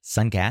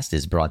Suncast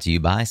is brought to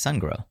you by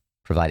SunGrow,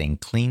 providing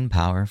clean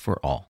power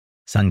for all.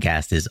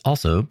 Suncast is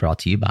also brought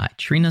to you by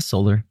Trina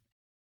Solar.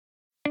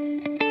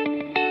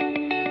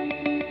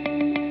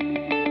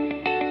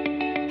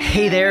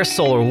 Hey there,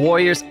 Solar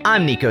Warriors.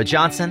 I'm Nico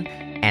Johnson,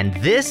 and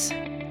this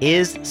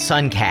is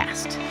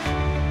Suncast.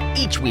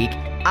 Each week,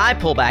 I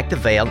pull back the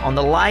veil on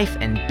the life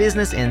and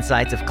business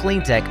insights of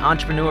clean tech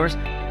entrepreneurs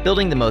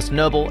building the most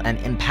noble and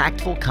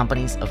impactful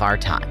companies of our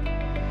time.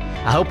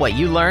 I hope what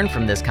you learn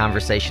from this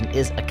conversation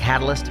is a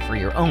catalyst for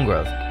your own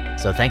growth.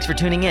 So thanks for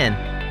tuning in,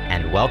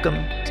 and welcome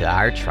to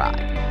our tribe.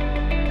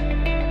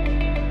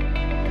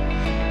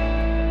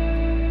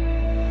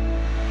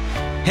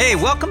 Hey,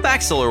 welcome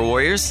back, Solar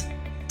Warriors,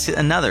 to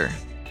another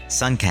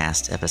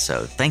Suncast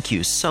episode. Thank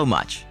you so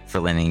much for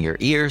lending your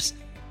ears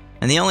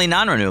and the only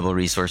non-renewable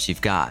resource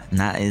you've got, and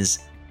that is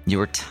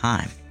your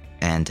time.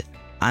 And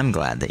I'm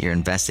glad that you're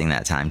investing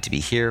that time to be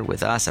here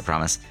with us. I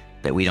promise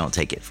that we don't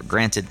take it for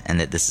granted and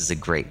that this is a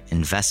great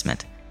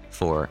investment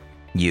for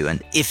you.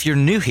 And if you're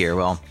new here,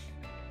 well,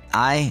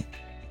 I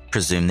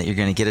presume that you're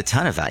going to get a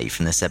ton of value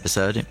from this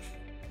episode.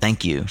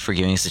 Thank you for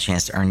giving us a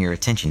chance to earn your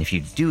attention. If you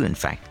do, in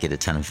fact, get a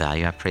ton of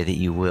value, I pray that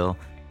you will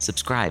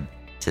subscribe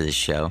to this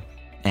show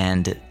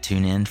and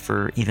tune in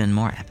for even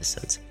more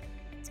episodes.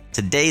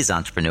 Today's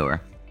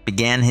entrepreneur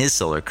began his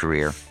solar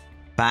career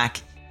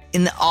back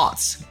in the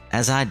aughts,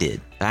 as I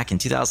did, back in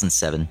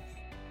 2007,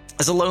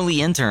 as a lowly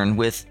intern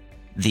with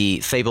the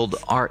fabled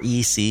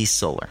REC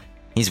Solar.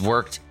 He's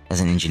worked as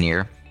an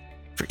engineer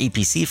for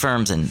EPC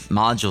firms and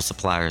module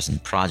suppliers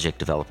and project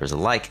developers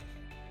alike,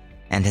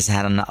 and has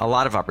had a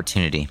lot of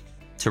opportunity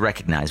to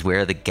recognize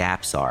where the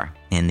gaps are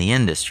in the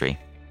industry,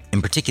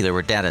 in particular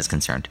where data is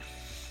concerned.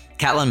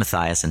 Catlin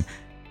Mathias and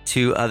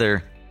two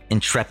other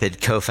intrepid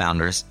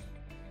co-founders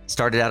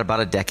started out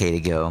about a decade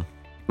ago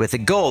with the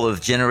goal of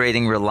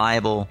generating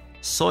reliable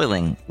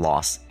soiling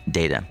loss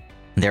data.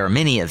 There are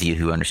many of you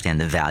who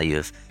understand the value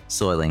of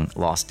soiling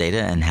loss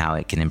data and how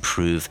it can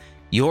improve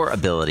your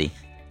ability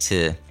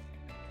to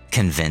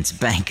convince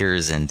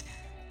bankers and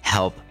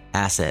help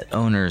asset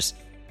owners.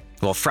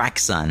 Well,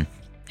 FracSun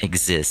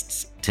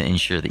exists to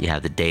ensure that you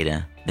have the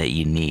data that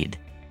you need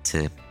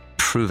to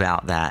prove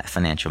out that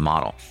financial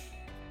model.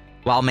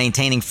 While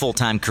maintaining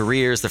full-time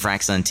careers, the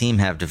FracSun team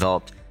have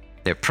developed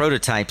their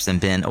prototypes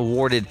and been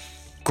awarded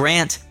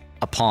grant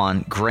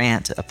upon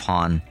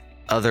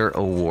other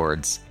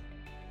awards.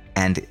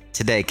 And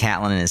today,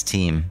 Catlin and his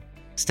team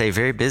stay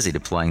very busy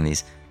deploying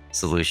these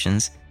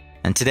solutions.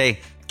 And today,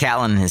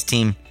 Catlin and his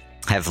team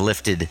have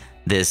lifted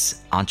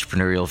this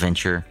entrepreneurial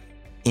venture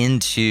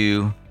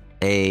into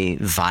a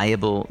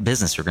viable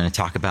business. We're going to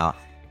talk about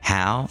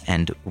how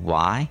and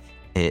why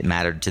it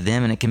mattered to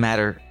them, and it can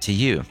matter to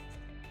you.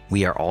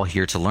 We are all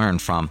here to learn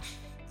from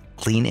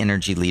clean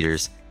energy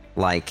leaders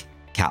like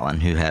Catlin,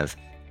 who have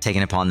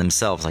taken upon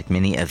themselves, like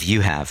many of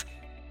you have,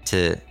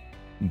 to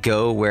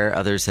go where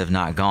others have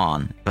not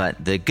gone.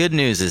 But the good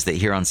news is that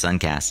here on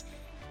Suncast,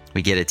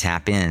 we get to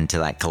tap into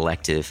that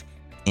collective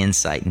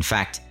insight. In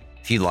fact,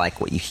 if you like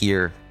what you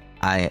hear,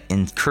 I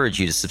encourage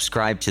you to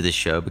subscribe to this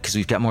show because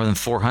we've got more than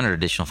 400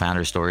 additional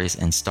founder stories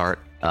and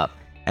startup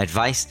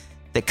advice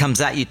that comes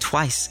at you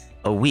twice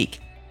a week.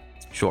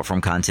 Short form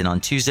content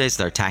on Tuesdays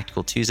with our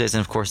Tactical Tuesdays,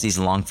 and of course these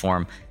long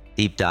form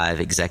deep dive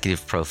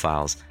executive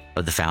profiles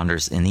of the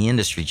founders in the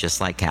industry,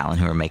 just like Catlin,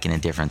 who are making a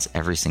difference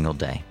every single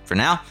day. For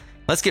now,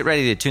 let's get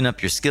ready to tune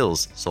up your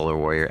skills, Solar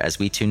Warrior, as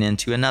we tune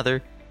into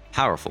another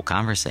powerful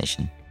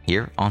conversation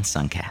here on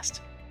Suncast.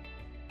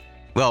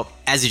 Well,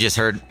 as you just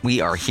heard, we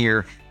are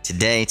here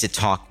today to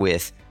talk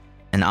with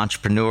an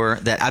entrepreneur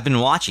that I've been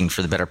watching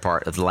for the better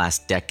part of the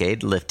last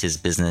decade lift his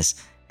business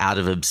out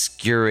of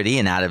obscurity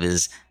and out of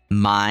his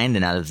mind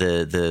and out of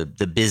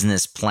the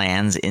business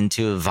plans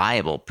into a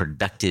viable,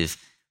 productive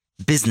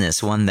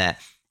business, one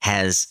that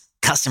has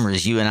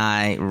customers you and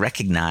I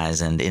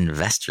recognize and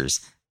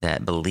investors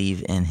that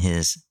believe in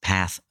his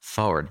path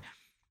forward.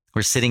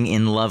 We're sitting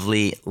in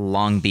lovely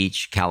Long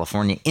Beach,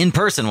 California, in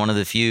person, one of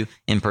the few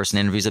in-person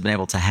interviews I've been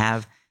able to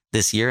have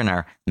this year in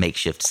our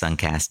makeshift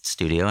Suncast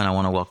studio. And I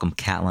want to welcome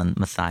Catlin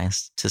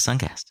Mathias to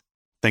Suncast.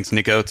 Thanks,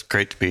 Nico. It's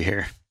great to be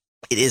here.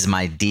 It is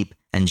my deep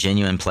and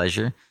genuine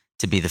pleasure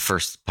to be the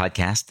first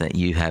podcast that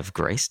you have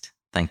graced.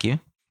 Thank you.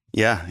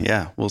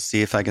 Yeah. We'll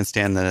see if I can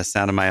stand the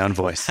sound of my own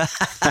voice.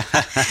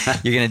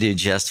 You're going to do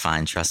just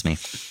fine. Trust me.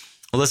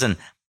 Well, listen,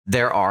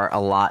 there are a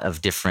lot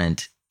of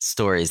different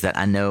stories that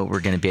I know we're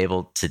going to be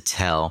able to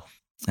tell.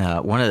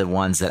 One of the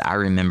ones that I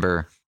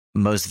remember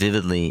most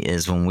vividly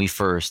is when we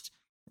first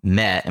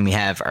met, and we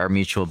have our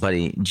mutual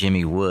buddy,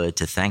 Jimmy Wood,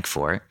 to thank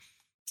for it.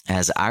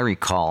 As I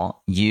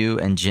recall, you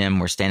and Jim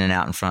were standing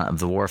out in front of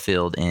the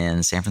Warfield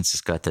in San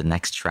Francisco at the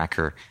Next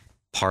Tracker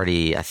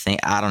party. I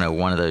don't know,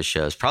 one of those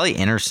shows, probably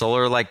Inner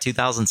Solar, like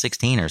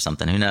 2016 or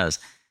something. Who knows?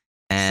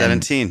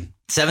 And 17.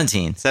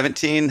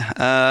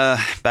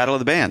 Battle of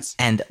the Bands.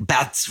 And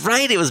that's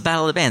right. It was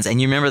Battle of the Bands. And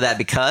you remember that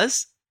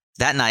because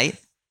that night,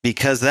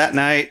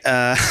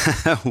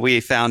 we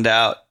found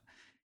out,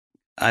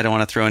 I don't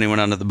want to throw anyone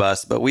under the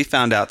bus, but we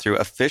found out through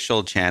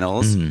official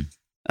channels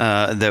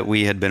that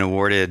we had been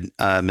awarded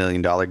a $1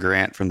 million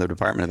grant from the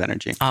Department of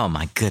Energy. Oh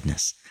my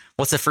goodness.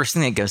 What's the first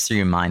thing that goes through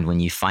your mind when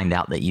you find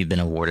out that you've been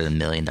awarded $1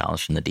 million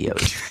from the DOE?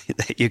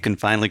 That you can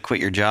finally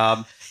quit your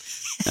job,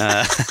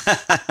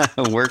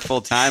 work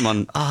full time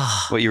on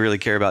what you really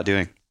care about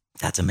doing.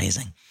 That's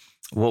amazing.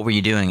 What were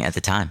you doing at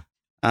the time?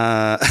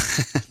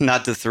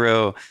 Not to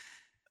throw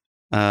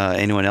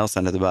anyone else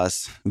under the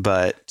bus,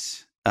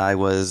 but I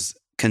was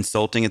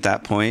consulting at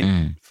that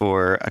point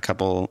for a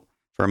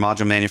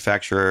module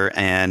manufacturer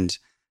and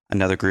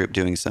another group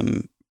doing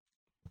some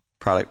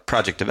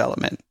project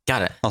development.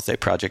 Got it. I'll say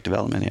project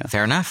development. Yeah.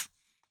 Fair enough.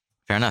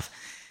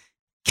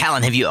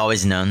 Callan, have you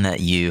always known that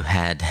you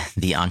had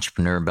the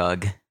entrepreneur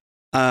bug?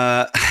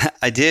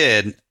 I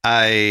did.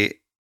 I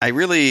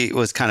really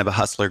was kind of a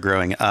hustler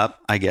growing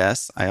up, I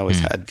guess. I always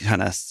had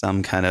kind of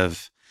some kind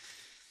of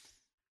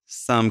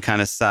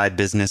side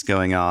business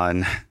going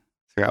on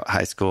throughout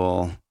high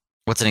school.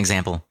 What's an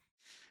example?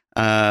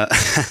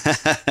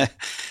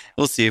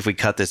 We'll see if we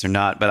cut this or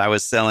not, but I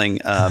was selling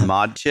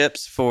mod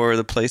chips for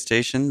the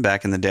PlayStation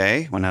back in the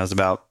day when I was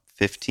about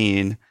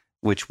 15,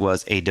 which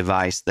was a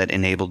device that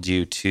enabled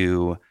you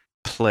to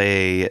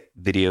play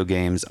video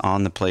games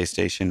on the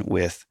PlayStation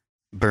with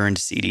burned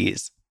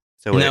CDs.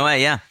 So no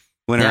way, yeah.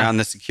 Went around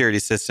the security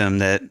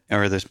system it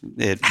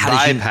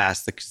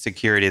bypassed the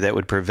security that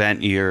would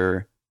prevent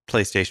your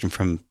PlayStation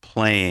from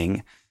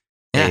playing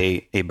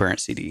a burnt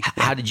CD.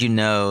 How did you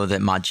know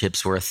that mod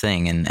chips were a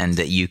thing and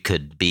that you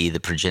could be the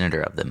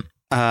progenitor of them?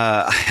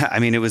 I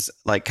mean, it was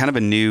like kind of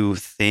a new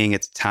thing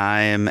at the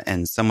time,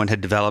 and someone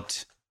had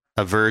developed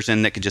a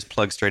version that could just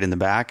plug straight in the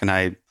back. And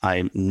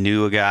I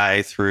knew a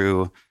guy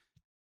through,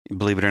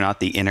 believe it or not,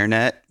 the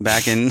internet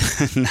back in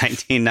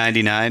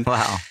 1999.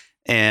 Wow.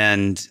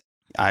 And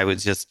I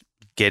was just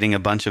getting a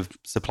bunch of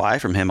supply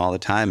from him all the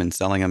time and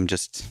selling them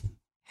just...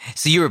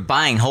 So you were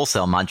buying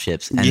wholesale mod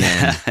chips, and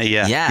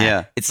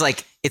yeah. It's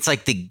like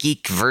the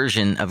geek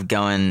version of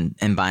going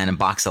and buying a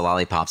box of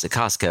lollipops at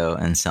Costco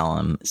and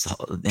selling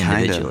them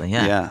individually.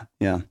 Yeah.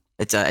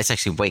 It's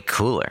actually way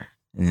cooler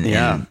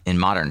in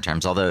modern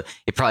terms. Although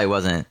it probably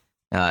wasn't.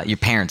 Your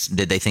parents,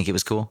 did they think it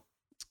was cool?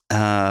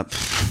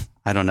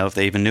 I don't know if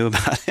they even knew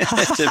about it,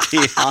 to be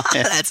honest.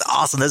 That's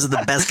awesome. Those are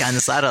the best kind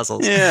of side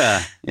hustles.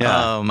 Yeah.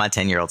 Oh, my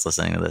 10-year-old's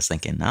listening to this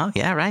thinking, oh,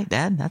 yeah, right,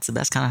 Dad. That's the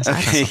best kind of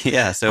side hustle.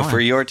 Yeah. So for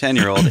your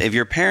 10-year-old, if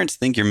your parents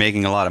think you're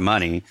making a lot of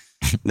money,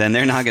 then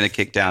they're not going to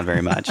kick down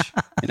very much.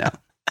 They're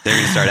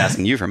going to start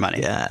asking you for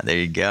money. Yeah, there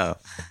you go.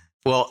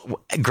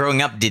 Well,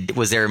 growing up,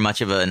 was there much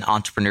of an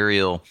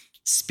entrepreneurial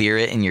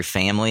spirit in your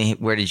family?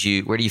 Where do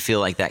you feel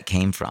like that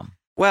came from?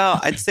 Well,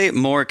 I'd say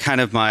more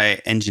kind of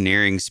my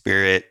engineering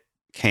spirit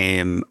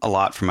came a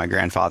lot from my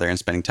grandfather and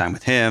spending time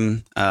with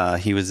him.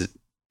 He was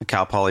a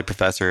Cal Poly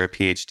professor, a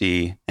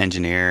PhD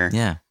engineer.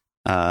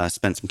 Yeah.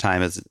 Spent some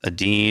time as a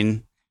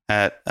dean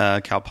at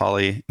Cal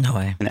Poly. No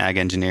way. In ag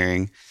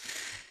engineering.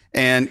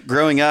 And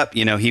growing up,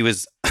 he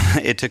was,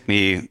 it took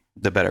me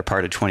the better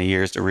part of 20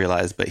 years to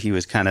realize, but he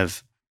was kind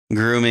of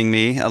grooming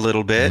me a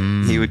little bit.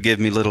 He would give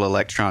me little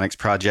electronics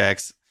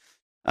projects.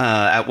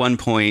 At one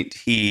point,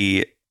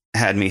 he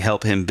had me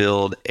help him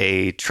build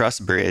a truss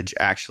bridge,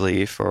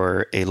 actually,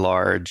 for a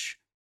large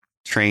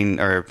train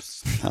or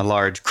a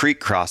large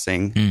creek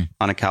crossing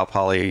on a Cal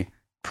Poly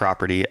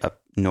property up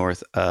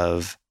north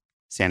of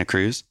Santa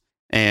Cruz.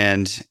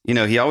 And,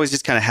 he always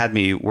just kind of had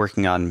me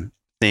working on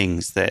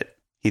things that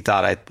he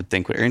thought I would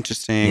think were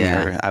interesting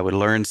or I would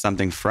learn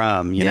something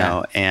from, you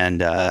know.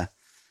 And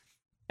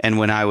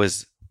when I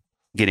was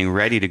getting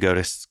ready to go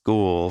to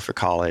school for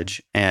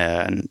college,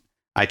 and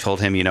I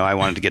told him, I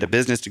wanted to get a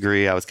business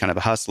degree. I was kind of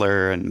a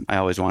hustler and I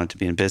always wanted to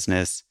be in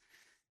business.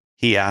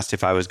 He asked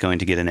if I was going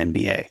to get an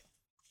MBA.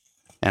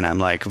 And I'm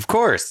like, of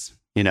course,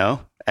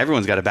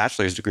 everyone's got a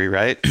bachelor's degree,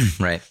 right?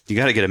 Right. You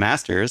got to get a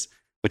master's,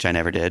 which I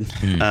never did.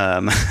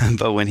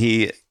 But when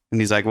he's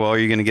like, well, are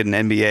you going to get an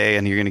MBA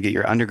and you're going to get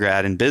your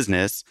undergrad in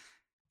business?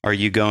 Are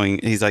you going?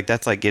 He's like,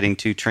 that's like getting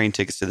 2 train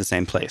tickets to the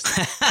same place.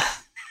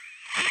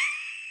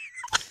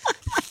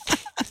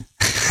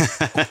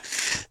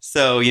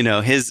 So,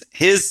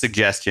 his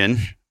suggestion,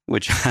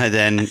 which I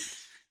then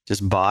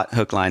just bought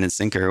hook, line, and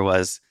sinker,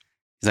 was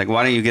he's like,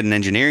 why don't you get an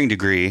engineering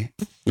degree,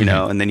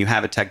 and then you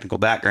have a technical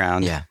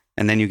background,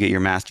 and then you get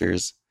your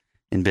master's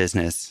in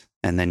business,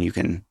 and then you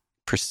can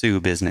pursue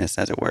business,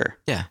 as it were.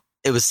 Yeah.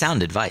 It was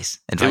sound advice.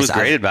 It was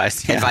great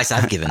advice. Yeah. Advice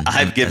I've given.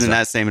 I've given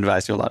that same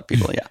advice to a lot of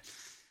people. Yeah.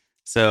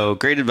 So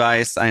great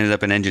advice. I ended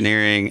up in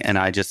engineering and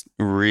I just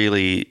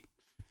really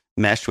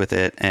meshed with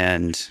it.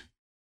 And,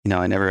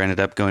 I never ended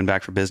up going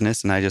back for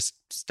business and I just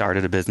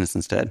started a business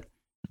instead.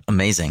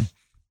 Amazing.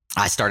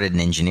 I started in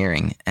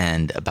engineering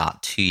and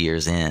about 2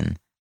 years in,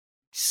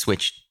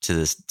 switched to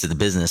the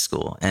business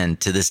school. And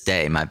to this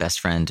day, my best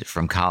friend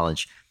from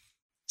college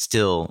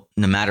still,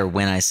 no matter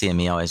when I see him,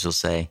 he always will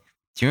say,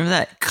 do you remember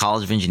that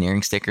College of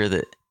Engineering sticker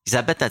because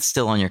I bet that's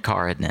still on your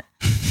car, isn't it?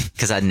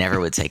 Because I never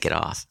would take it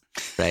off.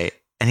 Right.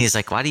 And he's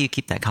like, why do you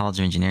keep that College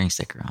of Engineering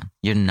sticker on?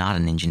 You're not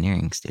an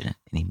engineering student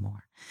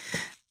anymore.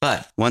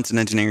 But once an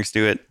engineering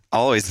student,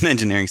 always an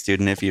engineering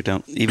student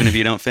even if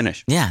you don't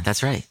finish. Yeah,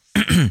 that's right.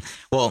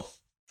 Well,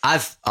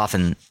 I've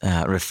often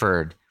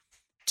referred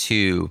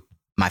to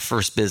my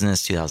first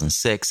business,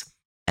 2006,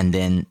 and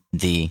then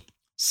the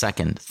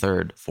second,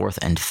 third, fourth,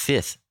 and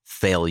fifth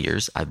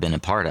failures I've been a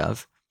part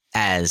of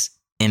as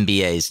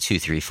MBAs 2,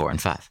 3, 4,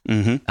 and 5.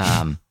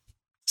 Mm-hmm.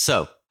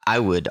 So I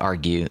would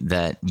argue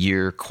that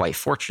you're quite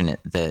fortunate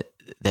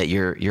that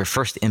your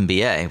first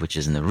MBA, which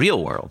is in the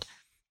real world,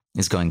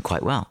 is going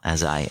quite well,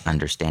 as I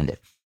understand it.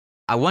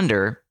 I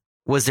wonder,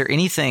 was there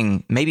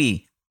anything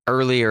maybe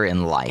earlier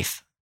in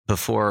life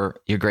before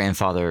your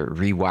grandfather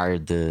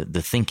rewired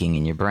the thinking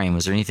in your brain?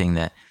 Was there anything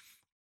that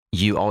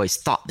you always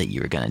thought that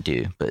you were going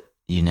to do, but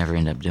you never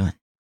ended up doing?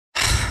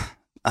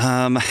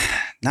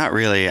 Not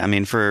really. I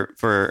mean, for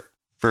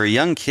a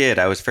young kid,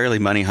 I was fairly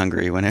money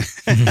hungry when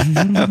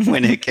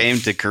it came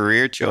to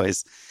career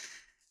choice.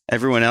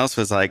 Everyone else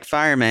was like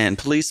fireman,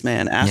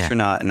 policeman,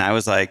 astronaut. Yeah. And I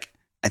was like,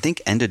 I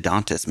think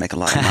endodontists make a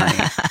lot of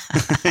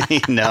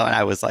money, and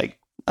I was like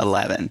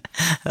 11.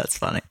 That's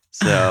funny.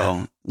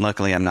 So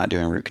luckily I'm not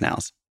doing root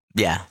canals.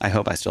 Yeah. I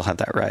hope I still have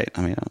that right.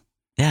 I mean,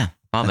 yeah.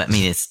 Well, I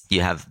mean,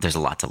 there's a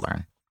lot to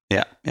learn.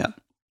 Yeah. Yeah.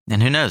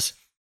 And who knows,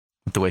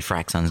 with the way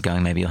Fraxon's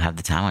going, maybe you'll have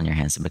the time on your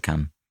hands to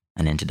become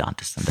an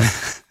endodontist someday.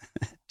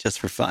 Just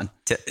for fun.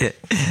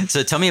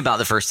 So tell me about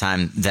the first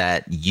time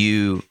that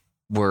you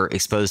were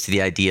exposed to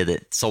the idea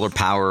that solar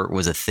power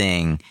was a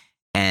thing,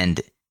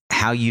 and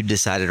how you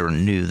decided or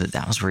knew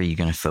that was where you're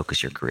going to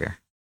focus your career.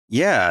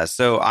 Yeah.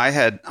 So I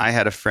had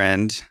a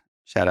friend,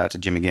 shout out to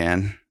Jimmy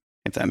Gann,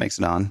 if that makes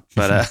it on,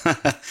 but,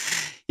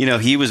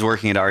 he was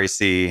working at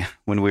REC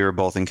when we were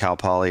both in Cal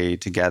Poly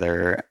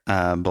together,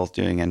 both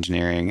doing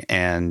engineering.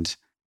 And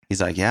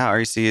he's like, yeah,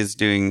 REC is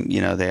doing,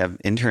 they have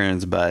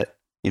interns, but,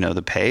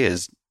 the pay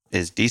is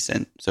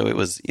decent. So it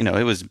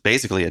was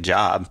basically a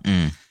job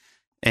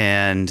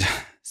and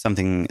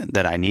something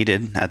that I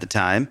needed at the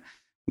time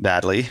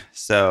badly.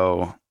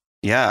 So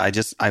yeah,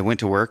 I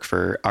went to work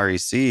for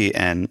REC,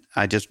 and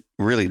I just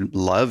really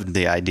loved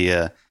the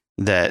idea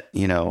that,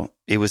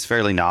 it was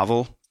fairly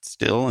novel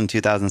still in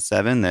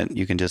 2007 that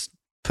you can just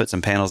put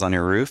some panels on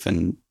your roof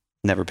and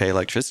never pay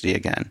electricity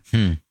again.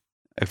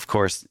 Of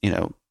course,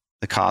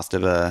 the cost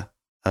of a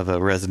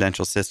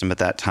residential system at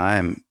that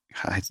time,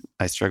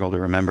 I struggle to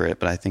remember it,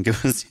 but I think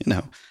it was,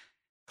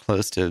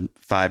 close to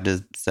 $5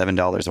 to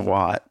 $7 a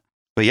watt.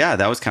 But yeah,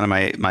 that was kind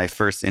of my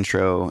first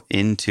intro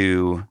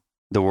into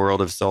the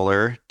world of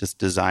solar, just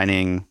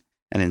designing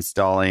and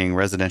installing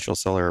residential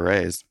solar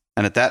arrays.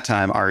 And at that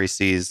time,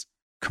 REC's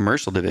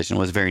commercial division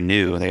was very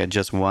new. They had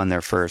just won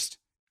their first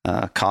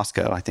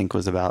Costco, I think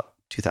was about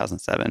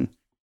 2007.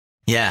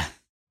 Yeah.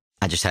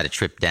 I just had a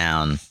trip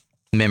down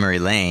memory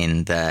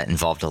lane that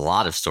involved a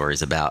lot of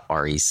stories about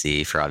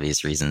REC for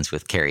obvious reasons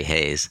with Carrie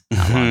Hayes.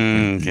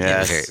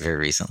 Yes. Very, very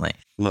recently.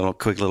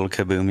 Quick little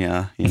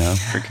kaboom,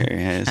 for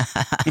Carrie Hayes.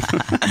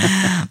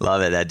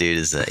 Love it. That dude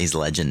he's a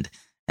legend.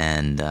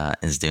 And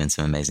is doing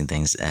some amazing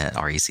things at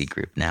REC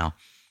Group now.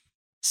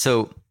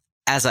 So,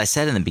 as I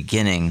said in the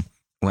beginning,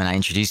 when I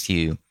introduced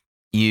you,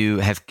 you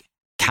have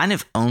kind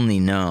of only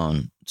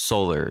known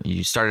solar.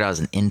 You started out as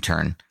an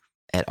intern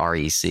at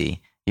REC.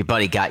 Your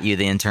buddy got you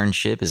the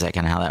internship. Is that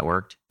kind of how that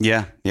worked?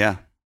 Yeah.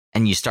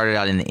 And you started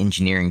out in the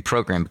engineering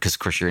program because, of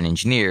course, you're an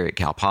engineer at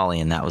Cal Poly,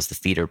 and that was the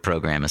feeder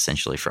program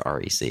essentially for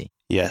REC.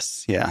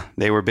 Yes. Yeah.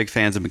 They were big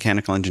fans of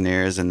mechanical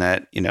engineers, and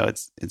that,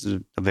 it's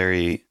a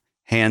very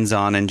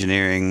hands-on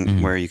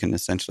engineering where you can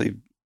essentially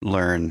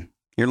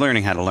you're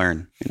learning how to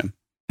learn,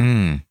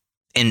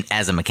 And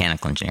as a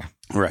mechanical engineer.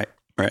 Right.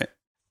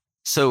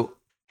 So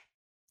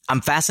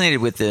I'm fascinated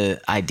with the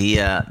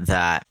idea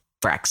that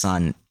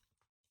Fraxon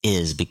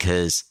is,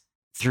 because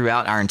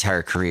throughout our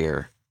entire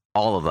career,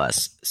 all of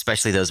us,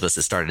 especially those of us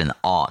that started in the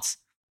aughts,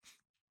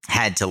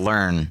 had to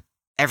learn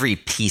every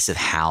piece of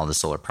how the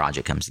solar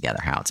project comes together,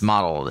 how it's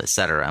modeled, et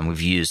cetera. And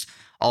we've used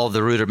all of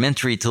the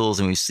rudimentary tools,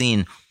 and we've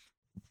seen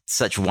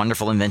such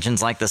wonderful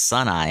inventions like the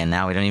sun eye. And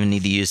now we don't even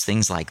need to use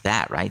things like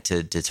that, right,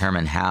 to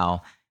determine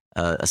how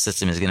a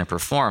system is going to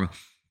perform.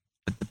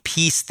 But the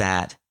piece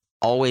that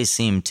always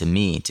seemed to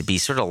me to be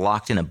sort of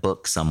locked in a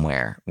book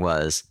somewhere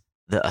was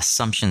the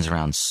assumptions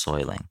around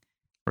soiling,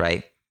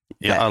 right?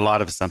 Yeah, a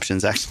lot of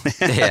assumptions, actually,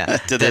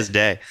 to this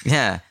day.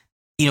 Yeah.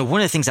 One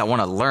of the things I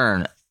want to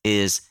learn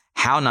is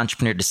how an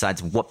entrepreneur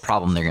decides what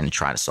problem they're going to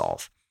try to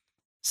solve.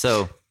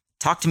 So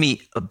talk to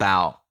me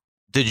about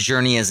the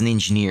journey as an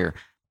engineer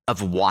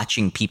of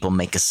watching people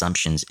make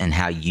assumptions and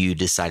how you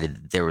decided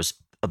that there was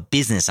a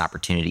business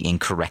opportunity in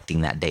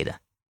correcting that data.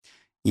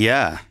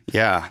 Yeah.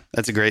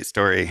 That's a great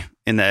story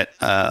in that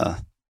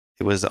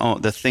it was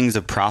the things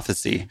of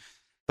prophecy.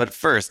 But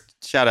first,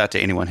 shout out to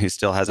anyone who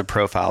still has a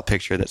profile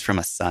picture that's from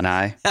a sun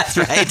eye. That's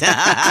right.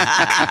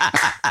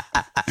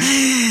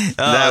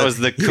 That was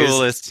the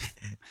coolest.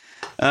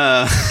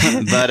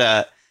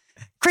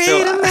 Great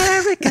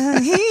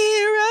American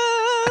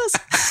heroes.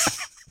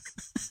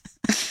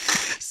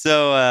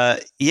 So,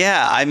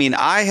 I mean,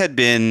 I had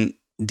been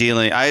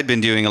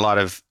doing a lot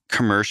of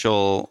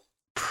commercial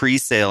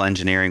pre-sale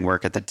engineering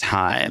work at the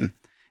time.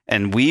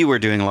 and we were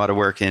doing a lot of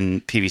work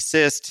in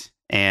PVsyst.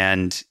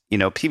 And,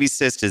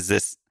 PVsyst is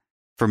this,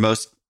 for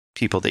most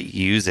people that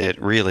use it,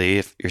 really,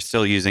 if you're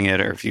still using it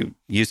or if you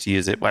used to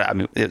use it,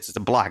 it's a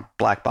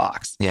black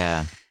box.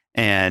 Yeah.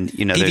 And,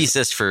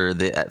 PVsyst for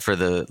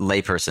the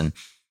layperson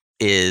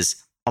is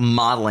a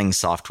modeling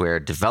software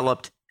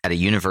developed at a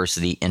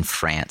university in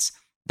France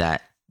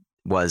that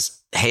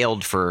was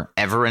hailed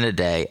forever and a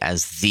day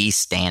as the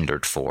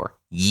standard for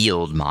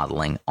yield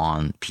modeling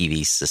on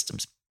PV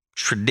systems,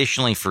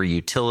 traditionally for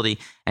utility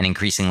and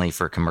increasingly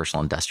for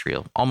commercial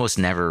industrial, almost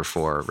never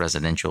for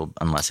residential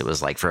unless it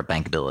was like for a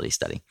bankability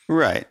study.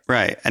 Right.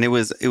 And it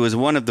was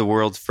one of the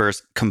world's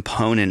first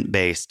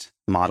component-based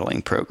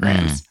modeling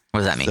programs. What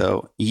does that mean?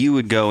 So you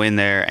would go in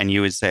there and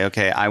you would say,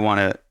 okay, I'm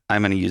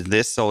going to use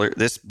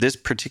this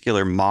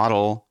particular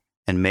model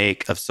and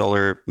make of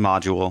solar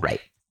module,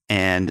 right,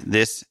 and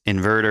this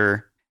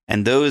inverter,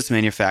 and those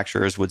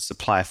manufacturers would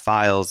supply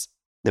files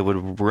that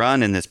would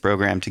run in this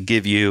program to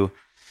give you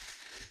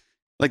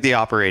like the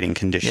operating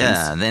conditions.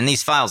 Yeah, then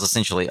these files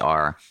essentially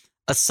are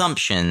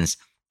assumptions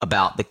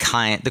about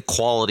the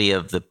quality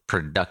of the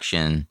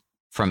production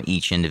from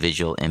each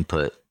individual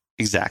input.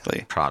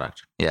 Exactly.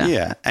 Product. Yeah.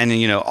 Yeah. And,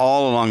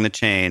 all along the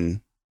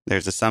chain,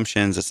 there's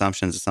assumptions.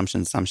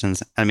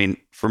 I mean,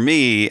 for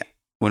me,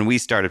 when we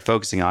started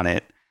focusing on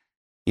it,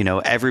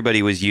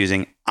 everybody was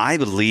using, I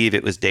believe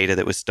it was data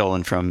that was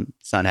stolen from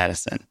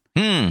SunEdison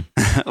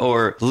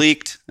or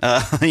leaked,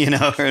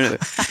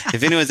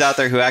 if anyone's out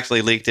there who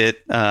actually leaked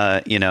it,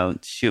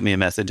 shoot me a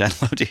message.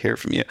 I'd love to hear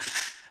from you.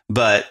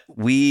 But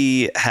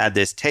we had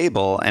this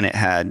table and it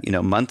had,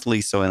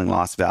 monthly soiling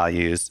loss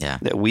values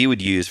that we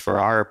would use for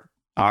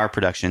our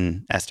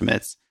production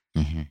estimates.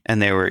 Mm-hmm.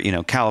 And they were,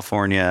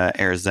 California,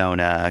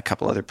 Arizona, a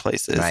couple other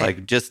places,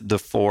 like just the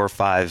 4 or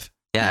 5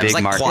 big it was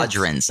like markets.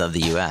 Quadrants of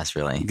the U.S.,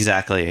 really.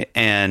 Exactly.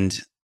 And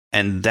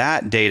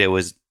that data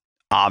was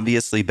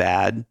obviously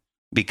bad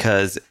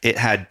because it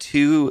had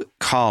 2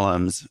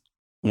 columns,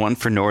 one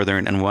for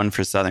Northern and one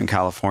for Southern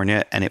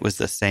California, and it was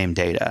the same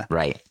data.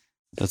 Right.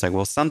 It was like,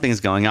 well, something's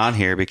going on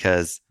here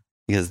because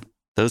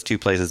those 2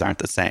 places aren't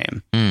the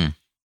same.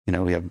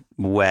 We have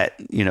wet,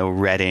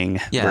 Redding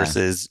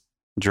versus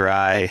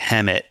dry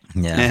Hemet.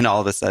 Yeah. And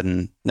all of a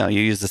sudden, no, you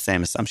use the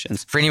same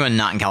assumptions. For anyone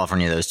not in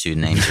California, those 2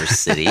 names are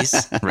cities,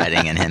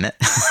 Redding and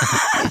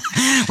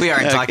Hemet. We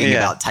aren't talking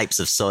about types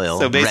of soil.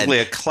 So basically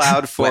a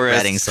cloud forest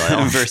Redding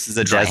soil versus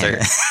a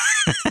desert.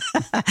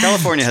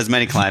 California has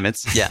many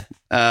climates. Yeah.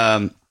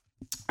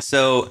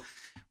 So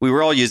we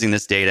were all using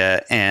this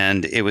data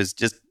and it was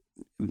just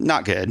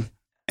not good.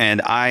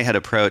 And I had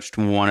approached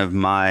one of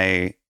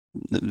my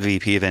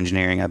VP of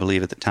engineering, I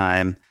believe at the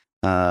time,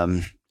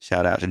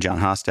 shout out to John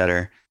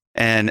Hostetter,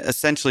 and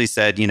essentially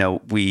said,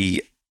 why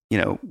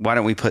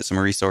don't we put some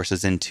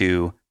resources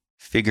into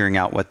figuring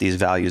out what these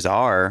values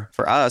are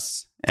for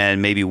us,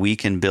 and maybe we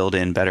can build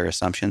in better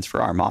assumptions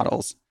for our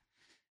models.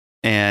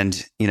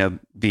 And,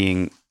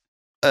 being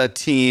a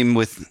team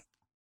with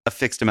a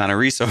fixed amount of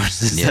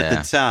resources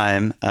at the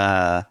time,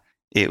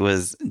 it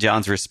was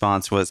John's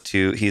response was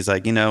he's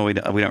like, we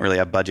don't really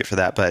have budget for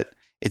that, but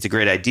it's a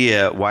great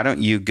idea. Why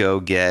don't you go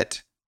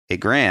get a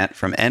grant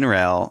from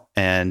NREL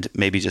and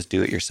maybe just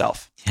do it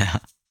yourself? Yeah.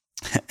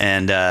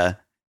 And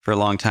for a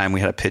long time, we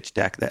had a pitch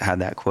deck that had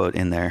that quote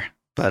in there.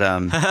 But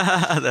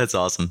that's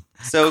awesome.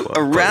 So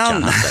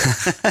around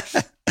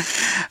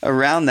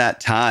that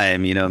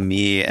time,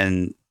 me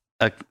and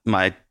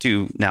my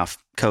 2 now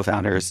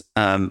co-founders,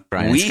 Brian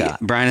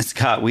and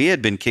Scott, we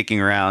had been kicking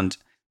around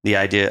the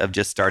idea of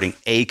just starting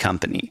a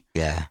company.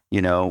 Yeah.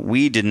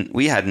 We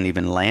hadn't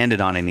even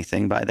landed on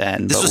anything by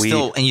then. This was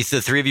still, and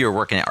the 3 of you were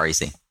working at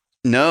REC.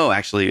 No,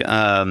 actually,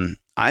 I'm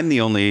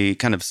the only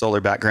kind of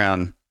solar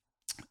background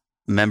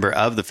member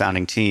of the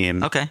founding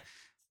team. Okay.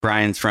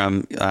 Brian's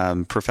from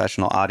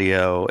professional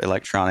audio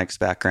electronics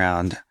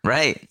background.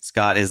 Right.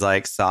 Scott is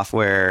like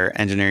software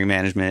engineering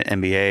management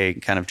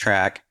MBA kind of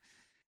track.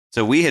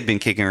 So we had been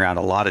kicking around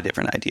a lot of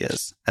different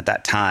ideas at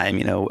that time.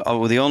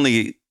 The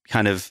only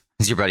kind of...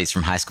 Who's your buddies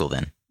from high school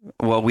then?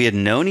 Well, we had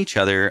known each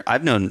other.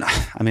 I've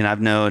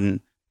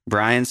known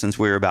Brian since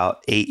we were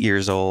about 8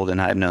 years old,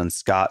 and I've known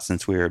Scott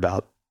since we were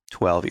about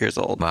 12 years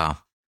old. Wow.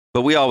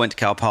 But we all went to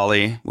Cal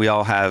Poly. We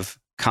all have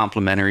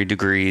complementary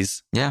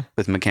degrees. Yeah.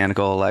 With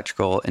mechanical,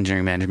 electrical,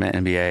 engineering management,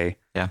 MBA.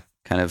 Yeah.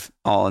 Kind of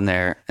all in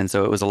there. And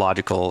so it was a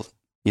logical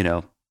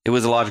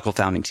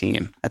founding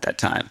team at that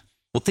time.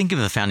 Well, think of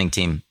the founding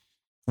team.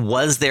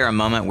 Was there a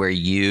moment where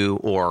you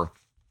or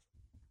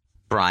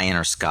Brian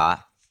or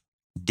Scott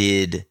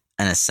did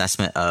an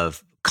assessment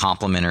of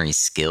complementary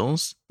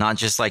skills? Not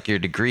just like your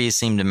degrees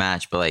seem to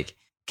match, but like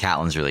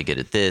Catlin's really good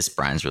at this,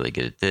 Brian's really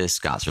good at this,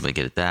 Scott's really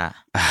good at that.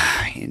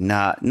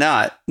 Not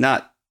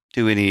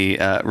to any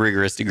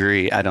rigorous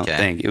degree, I don't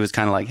think. It was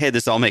kind of like, hey,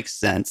 this all makes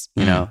sense,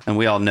 you know, and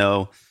we all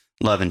know,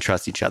 love and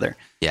trust each other.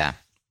 Yeah.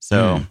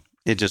 So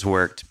it just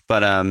worked.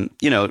 But,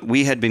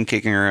 we had been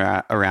kicking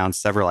around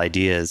several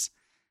ideas,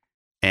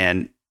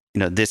 and,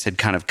 this had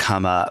kind of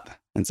come up.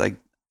 And it's like,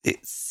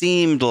 it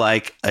seemed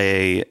like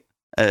a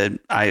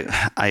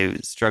I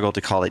struggle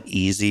to call it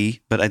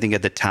easy, but I think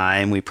at the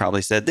time we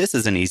probably said, this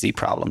is an easy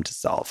problem to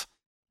solve.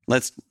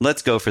 Let's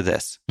go for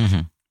this.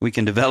 Mm-hmm. We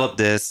can develop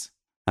this.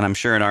 And I'm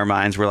sure in our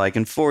minds, we're like,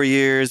 in 4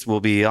 years,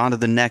 we'll be on to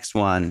the next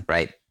one.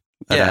 Right.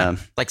 But, yeah.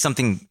 Like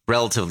something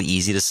relatively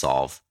easy to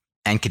solve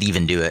and could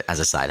even do it as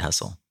a side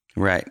hustle.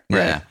 Right.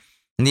 Yeah.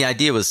 And the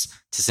idea was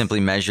to simply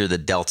measure the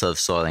delta of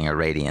soiling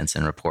irradiance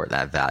and report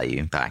that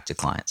value back to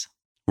clients.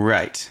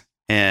 Right.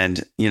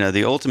 And,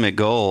 the ultimate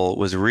goal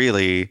was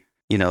really,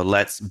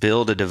 let's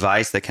build a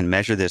device that can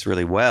measure this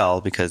really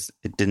well, because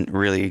it didn't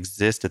really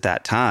exist at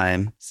that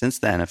time. Since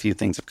then, a few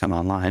things have come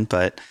online,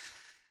 but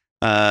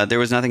there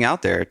was nothing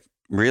out there.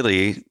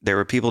 Really, there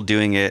were people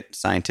doing it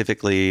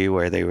scientifically,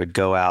 where they would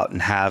go out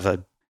and have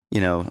a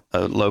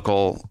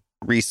local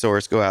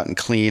resource go out and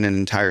clean an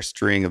entire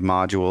string of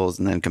modules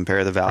and then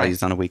compare the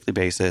values on a weekly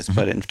basis. Mm-hmm.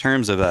 But in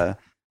terms of a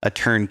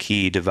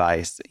turnkey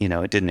device,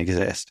 it didn't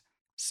exist.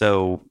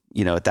 So,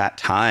 at that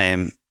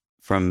time,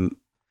 from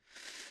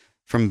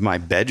my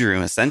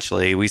bedroom,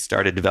 essentially, we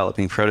started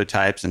developing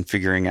prototypes and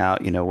figuring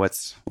out,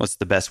 what's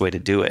the best way to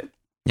do it.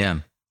 Yeah.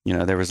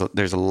 There's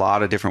a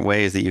lot of different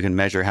ways that you can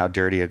measure how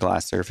dirty a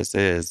glass surface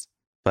is,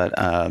 but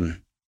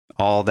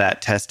all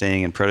that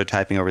testing and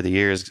prototyping over the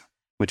years,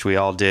 which we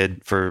all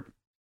did for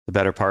the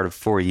better part of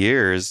 4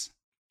 years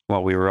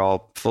while we were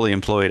all fully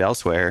employed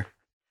elsewhere,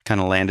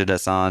 kind of landed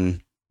us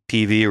on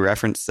PV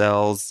reference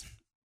cells.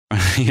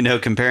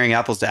 Comparing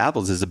apples to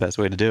apples is the best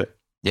way to do it.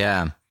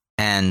 Yeah.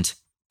 And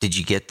did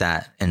you get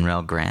that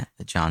NREL grant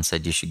that John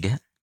said you should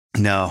get?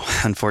 No,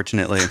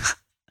 unfortunately.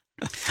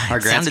 Our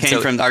grants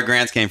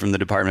came from the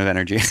Department of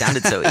Energy. It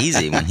sounded so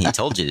easy when he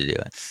told you to do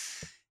it.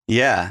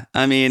 Yeah.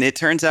 I mean, it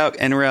turns out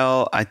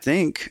NREL, I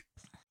think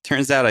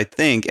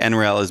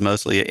NREL is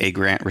mostly a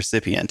grant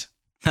recipient.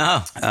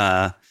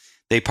 Oh.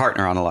 They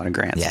partner on a lot of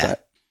grants. Yeah.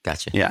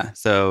 Gotcha. Yeah.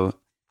 So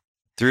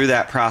through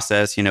that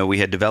process, we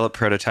had developed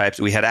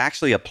prototypes. We had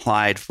actually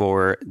applied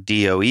for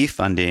DOE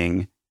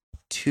funding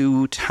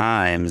 2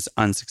 times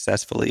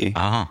unsuccessfully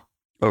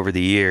over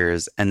the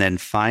years. And then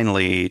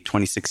finally,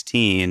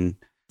 2016,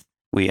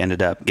 we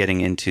ended up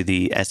getting into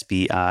the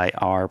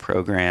SBIR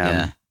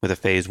program with a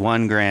phase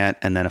 1 grant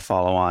and then a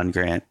follow-on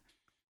grant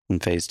in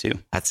phase 2.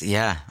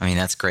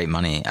 That's great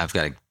money. I've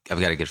got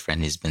a good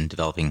friend who's been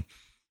developing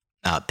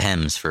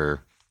PEMs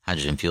for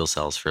hydrogen fuel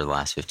cells for the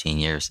last 15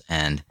 years,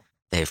 and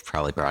they've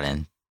probably brought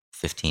in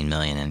 $15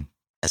 million in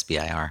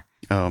SBIR.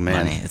 Oh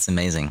man, money. It's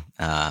amazing.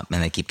 And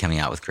they keep coming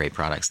out with great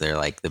products. They're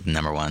like the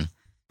number one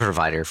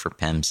provider for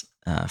PEMs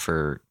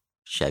for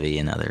Chevy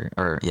and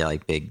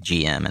like big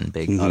GM and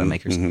big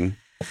automakers. Mm-hmm.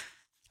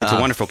 It's a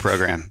wonderful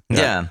program.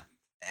 Yeah.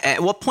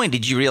 At what point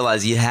did you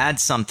realize you had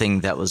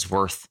something that was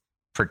worth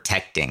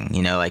protecting?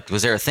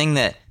 Was there a thing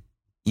that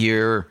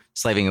you're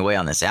slaving away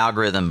on this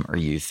algorithm, or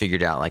you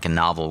figured out like a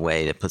novel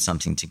way to put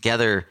something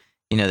together?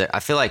 I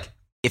feel like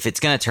if it's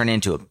going to turn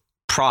into a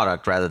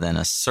product rather than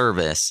a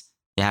service,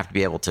 you have to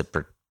be able to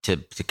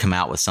come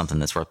out with something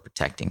that's worth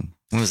protecting.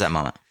 When was that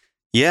moment?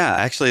 Yeah,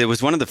 actually, it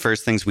was one of the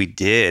first things we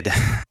did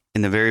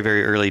in the very,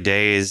 very early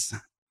days,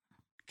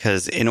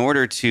 because in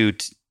order to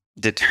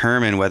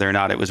determine whether or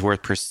not it was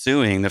worth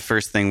pursuing, the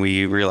first thing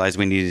we realized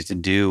we needed to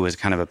do was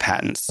kind of a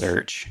patent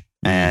search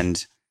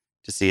and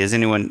to see, is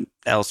anyone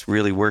else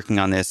really working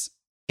on this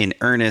in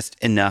earnest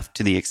enough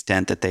to the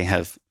extent that they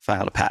have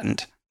filed a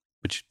patent,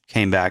 which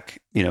came back,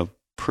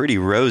 pretty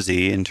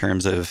rosy in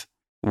terms of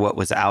what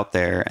was out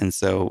there. And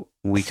so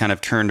we kind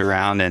of turned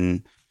around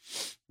and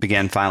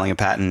began filing a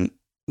patent,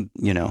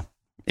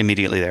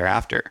 immediately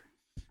thereafter.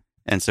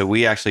 And so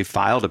we actually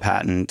filed a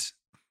patent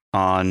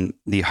on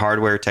the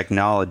hardware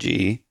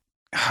technology.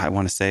 I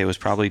want to say it was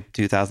probably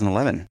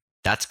 2011.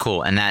 That's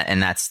cool. And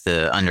that's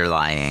the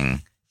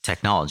underlying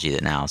technology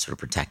that now sort of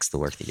protects the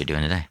work that you're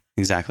doing today.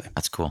 Exactly.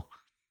 That's cool.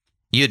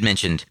 You had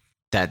mentioned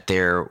that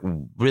there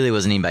really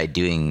wasn't anybody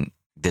doing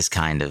this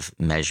kind of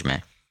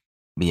measurement.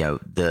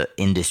 The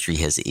industry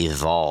has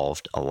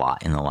evolved a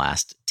lot in the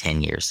last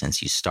 10 years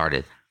since you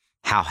started.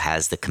 How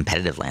has the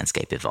competitive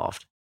landscape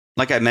evolved?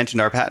 Like I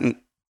mentioned, our patent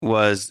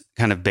was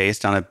kind of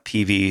based on a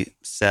PV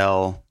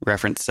cell,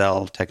 reference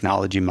cell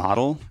technology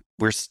model.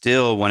 We're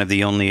still one of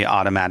the only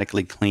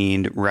automatically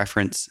cleaned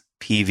reference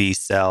PV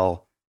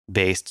cell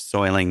based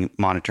soiling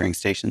monitoring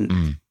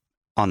stations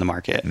on the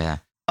market. Yeah.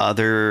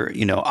 Other,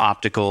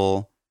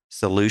 optical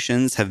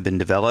solutions have been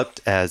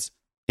developed as,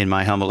 in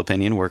my humble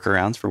opinion,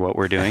 workarounds for what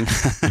we're doing.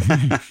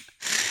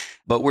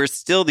 But we're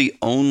still the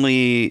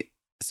only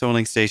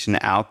soiling station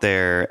out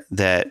there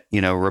that,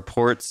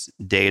 reports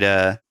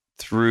data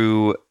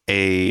through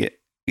a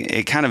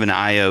kind of an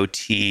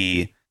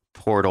IoT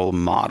portal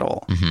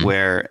model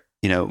where,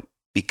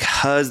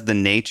 because the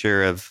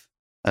nature of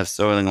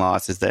soiling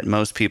loss is that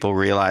most people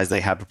realize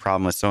they have a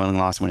problem with soiling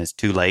loss when it's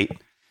too late.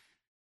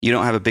 You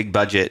don't have a big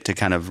budget to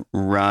kind of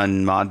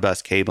run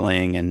Modbus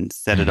cabling and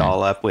set it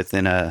all up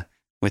within a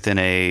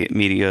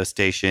Medio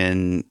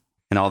station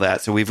and all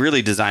that. So we've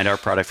really designed our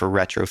product for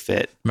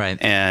retrofit. Right.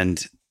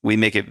 And we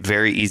make it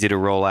very easy to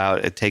roll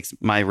out. It takes,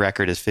 my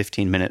record is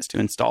 15 minutes to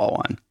install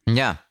one.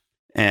 Yeah.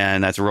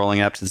 and that's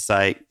rolling up to the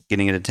site,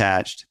 getting it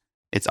attached.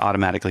 It's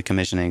automatically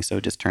commissioning, so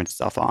it just turns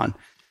itself on.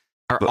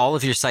 Are all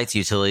of your sites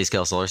utility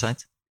scale solar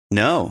sites?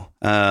 No,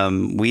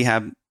 we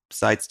have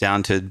sites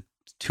down to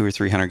 200 or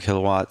 300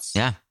 kilowatts.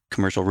 Yeah,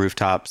 commercial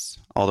rooftops,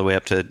 all the way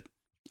up to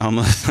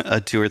almost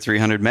 200 or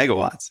 300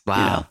 megawatts.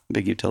 Wow,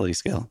 big utility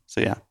scale.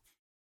 So yeah,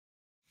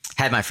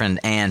 had my friend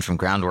Ann from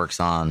Groundworks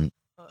on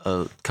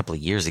a couple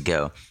of years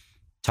ago,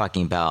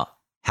 talking about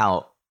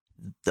how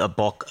the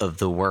bulk of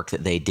the work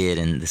that they did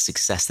and the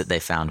success that they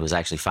found was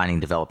actually finding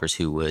developers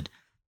who would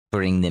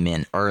bring them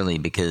in early,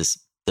 because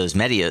those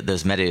medium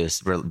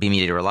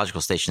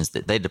meteorological stations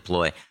that they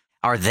deploy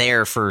are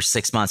there for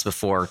 6 months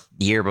before,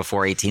 year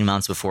before, 18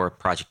 months before a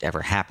project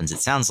ever happens. It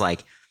sounds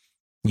like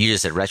you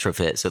just said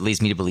retrofit, so it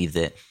leads me to believe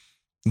that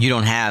you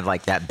don't have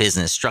like that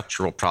business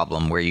structural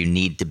problem where you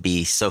need to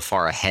be so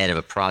far ahead of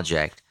a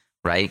project,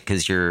 right?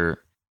 Because you're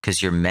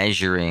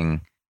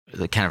measuring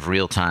the kind of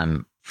real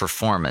time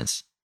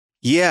performance.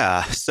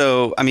 Yeah.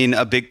 So, I mean,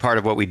 a big part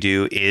of what we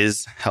do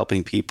is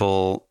helping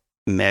people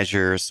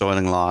measure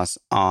soiling loss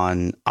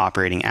on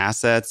operating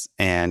assets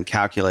and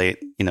calculate,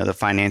 the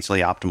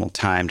financially optimal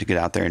time to get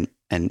out there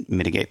and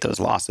mitigate those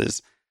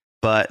losses.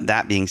 But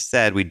that being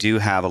said, we do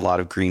have a lot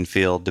of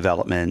greenfield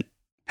development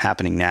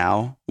happening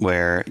now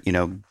where,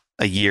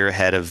 a year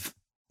ahead of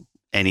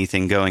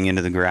anything going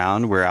into the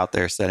ground, we're out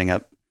there setting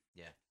up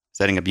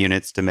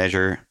units to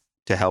measure,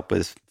 to help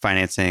with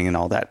financing and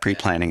all that,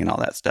 pre-planning and all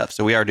that stuff.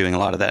 So we are doing a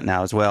lot of that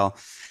now as well.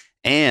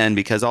 And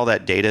because all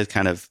that data is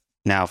kind of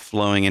now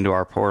flowing into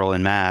our portal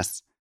en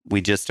masse,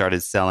 we just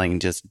started selling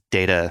just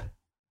data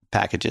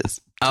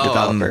packages to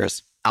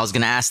developers. I was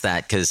going to ask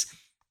that because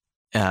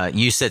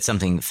you said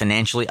something,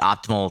 financially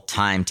optimal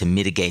time to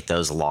mitigate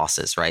those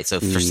losses, right? So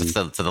for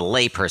the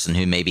layperson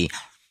who maybe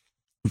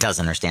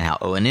doesn't understand how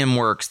O&M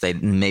works, they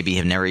maybe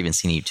have never even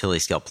seen a utility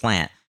scale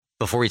plant.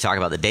 Before we talk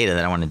about the data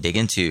that I want to dig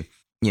into,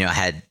 I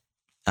had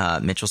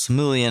Mitchell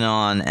Samulian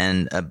on,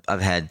 and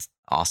I've had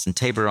Austin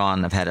Tabor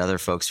on. I've had other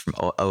folks from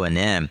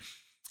O&M.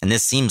 And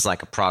this seems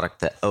like a product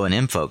that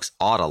O&M folks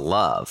ought to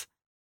love.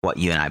 What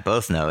you and I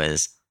both know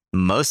is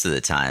most of the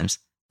times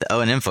the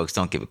O&M folks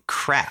don't give a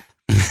crap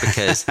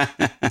because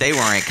they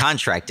weren't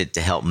contracted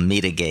to help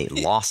mitigate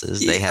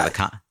losses. They have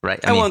right.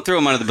 I won't throw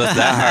them under the bus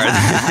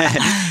that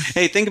hard.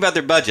 Hey, think about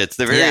their budgets.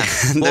 They're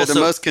they're the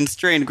most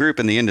constrained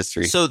group in the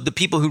industry. So the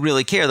people who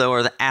really care, though,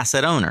 are the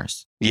asset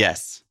owners.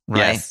 Yes.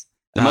 Right. Yes.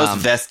 The most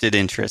vested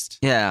interest.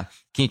 Yeah.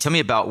 Can you tell me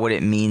about what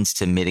it means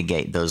to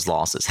mitigate those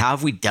losses? How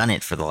have we done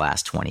it for the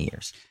last 20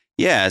 years?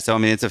 Yeah. So, I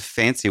mean, it's a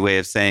fancy way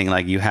of saying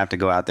like you have to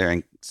go out there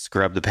and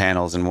scrub the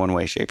panels in one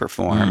way, shape, or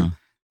form.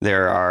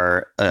 There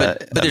are...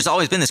 but there's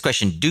always been this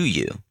question, do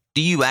you?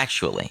 Do you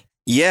actually?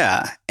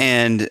 Yeah.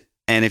 And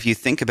if you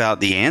think about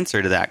the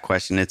answer to that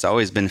question, it's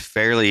always been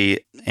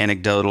fairly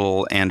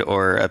anecdotal and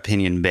or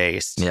opinion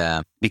based.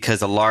 Yeah.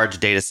 Because a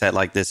large data set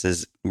like this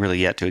is really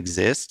yet to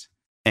exist.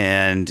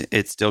 And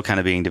it's still kind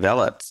of being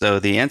developed. So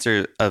the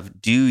answer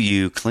of do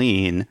you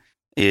clean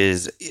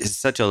is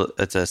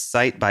it's a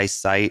site by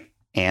site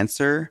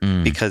answer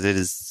because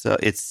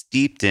it's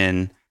steeped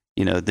in,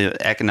 the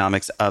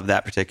economics of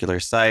that particular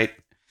site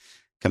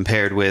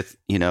compared with,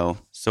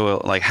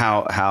 soil, like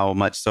how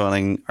much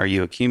soiling are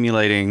you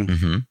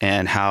accumulating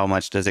and how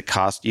much does it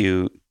cost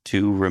you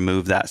to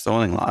remove that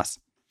soiling loss?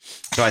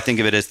 So I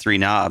think of it as three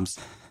knobs.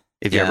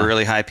 If you have a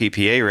really high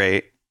PPA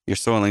rate, your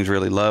soiling's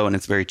really low and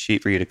it's very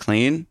cheap for you to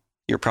clean,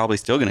 you're probably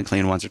still going to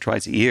clean once or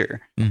twice a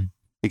year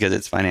because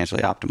it's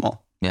financially optimal.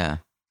 Yeah.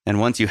 And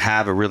once you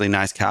have a really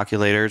nice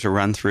calculator to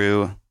run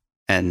through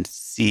and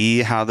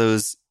see how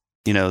those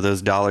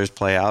dollars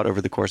play out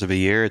over the course of a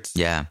year,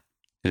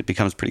 it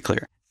becomes pretty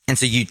clear. And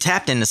so you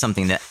tapped into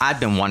something that I've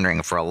been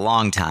wondering for a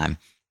long time.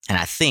 And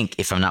I think,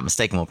 if I'm not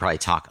mistaken, we'll probably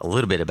talk a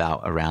little bit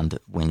about around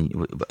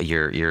when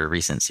your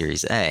recent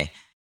Series A,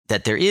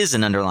 that there is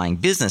an underlying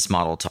business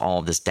model to all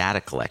of this data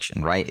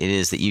collection, right? It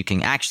is that you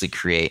can actually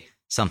create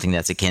something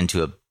that's akin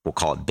to we'll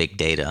call it big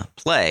data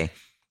play,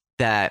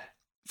 that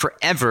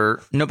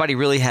forever, nobody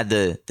really had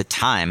the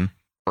time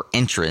or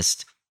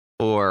interest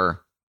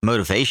or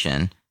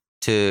motivation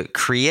to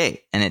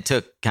create. And it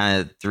took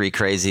kind of three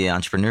crazy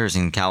entrepreneurs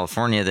in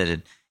California that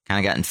had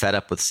kind of gotten fed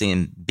up with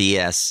seeing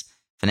BS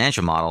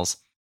financial models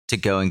to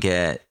go and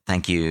get,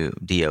 thank you,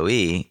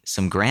 DOE,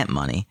 some grant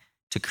money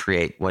to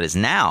create what is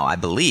now, I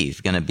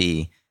believe, going to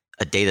be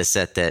a data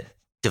set that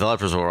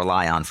developers will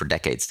rely on for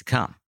decades to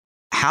come.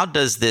 How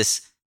does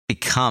this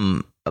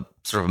become a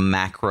sort of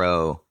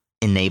macro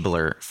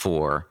enabler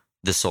for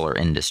the solar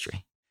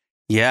industry?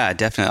 Yeah,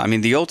 definitely. I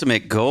mean, the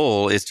ultimate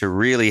goal is to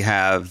really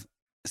have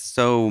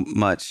so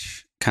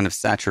much kind of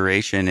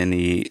saturation in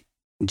the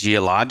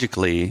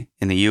geologically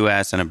in the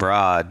US and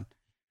abroad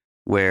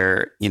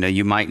where,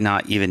 you might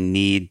not even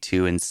need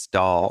to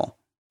install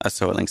a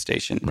soiling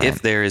station. Right.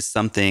 If there is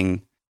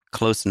something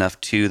close enough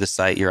to the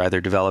site you're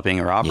either developing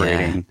or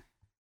operating,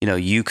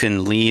 you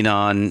can lean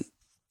on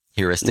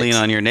heuristics, lean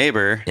on your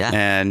neighbor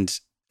and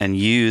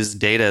use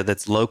data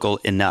that's local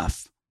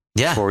enough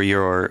for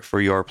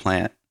your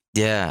plant.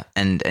 Yeah,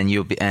 and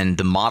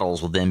the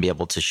models will then be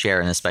able to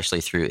share, and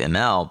especially through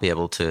ML, be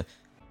able to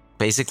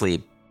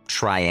basically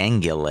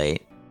triangulate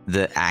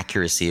the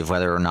accuracy of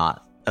whether or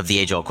not of the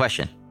age-old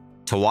question,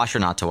 to wash or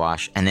not to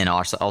wash, and then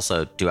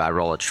also do I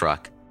roll a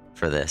truck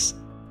for this?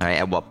 All right,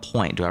 at what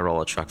point do I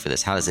roll a truck for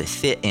this? How does it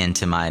fit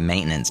into my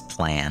maintenance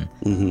plan?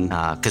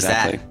 Because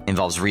that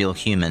involves real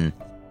human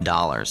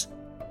dollars.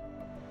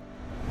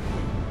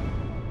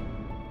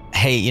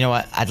 Hey, you know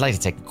what? I'd like to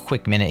take a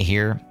quick minute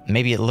here,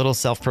 maybe a little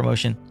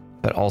self-promotion,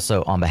 but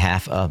also on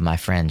behalf of my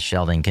friend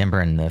Sheldon Kimber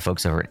and the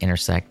folks over at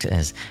Intersect,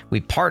 as we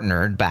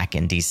partnered back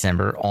in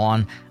December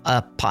on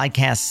a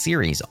podcast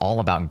series all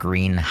about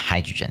green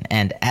hydrogen.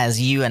 And as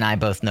you and I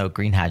both know,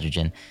 green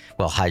hydrogen,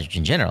 well,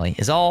 hydrogen generally,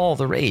 is all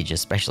the rage,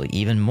 especially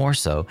even more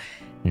so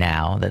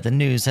now that the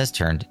news has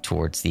turned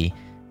towards the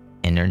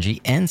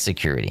energy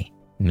insecurity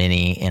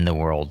many in the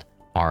world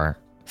are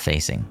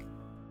facing.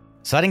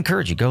 So I'd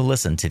encourage you, go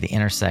listen to the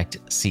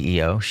Intersect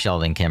CEO,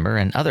 Sheldon Kimber,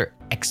 and other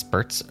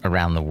experts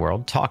around the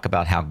world talk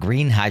about how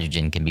green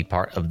hydrogen can be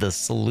part of the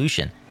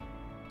solution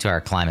to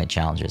our climate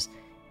challenges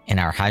in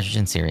our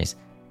hydrogen series,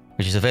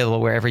 which is available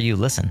wherever you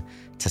listen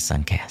to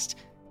Suncast.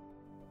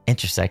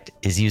 Intersect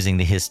is using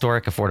the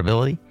historic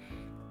affordability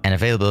and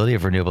availability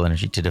of renewable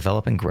energy to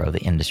develop and grow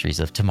the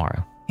industries of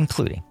tomorrow,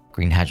 including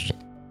green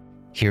hydrogen.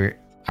 Hear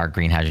our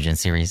green hydrogen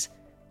series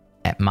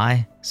at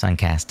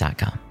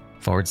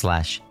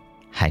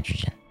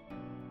mysuncast.com/hydrogen.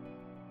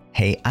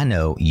 Hey, I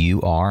know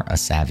you are a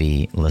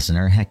savvy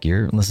listener. Heck,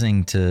 you're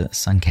listening to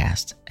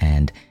Suncast,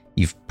 and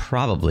you've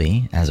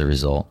probably, as a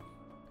result,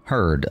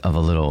 heard of a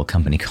little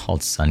company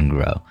called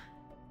SunGrow.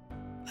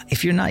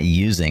 If you're not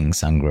using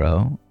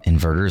SunGrow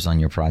inverters on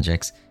your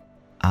projects,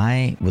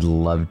 I would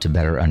love to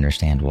better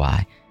understand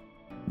why.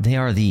 They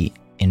are the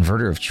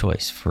inverter of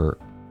choice for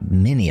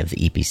many of the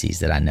EPCs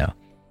that I know.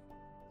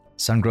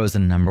 SunGrow is the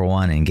number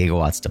one in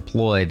gigawatts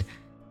deployed.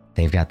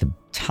 They've got the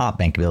top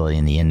bankability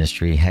in the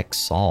industry. Heck,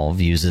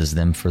 Solve uses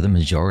them for the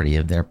majority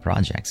of their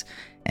projects.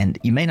 And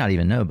you may not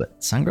even know,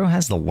 but SunGrow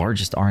has the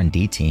largest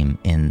R&D team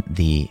in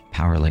the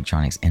power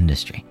electronics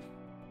industry.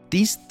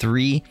 These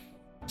three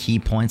key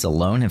points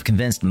alone have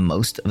convinced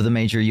most of the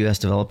major US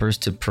developers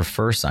to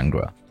prefer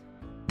SunGrow.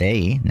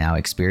 They now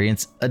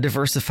experience a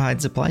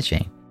diversified supply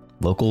chain,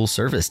 local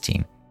service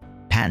team,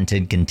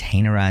 patented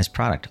containerized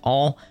product,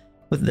 all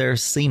with their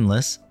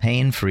seamless,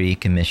 pain-free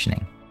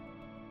commissioning.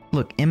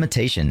 Look,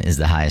 imitation is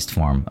the highest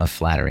form of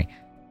flattery.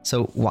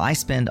 So why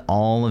spend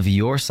all of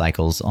your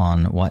cycles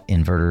on what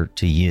inverter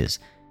to use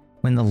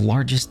when the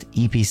largest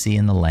EPC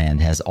in the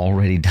land has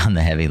already done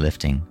the heavy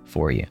lifting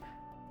for you?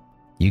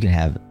 You can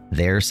have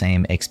their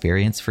same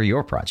experience for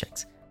your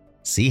projects.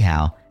 See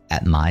how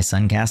at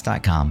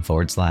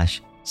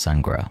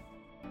mysuncast.com/sungrow.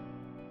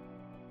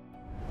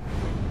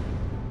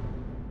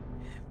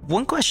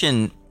 One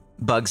question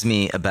bugs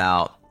me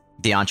about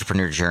the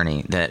entrepreneur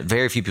journey that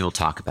very few people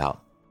talk about.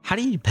 How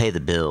do you pay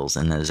the bills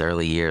in those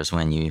early years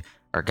when you've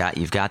got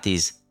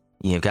these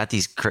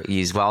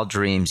wild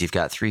dreams, you've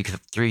got three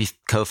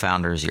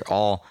co-founders, you're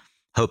all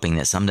hoping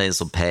that someday this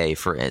will pay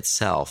for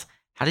itself.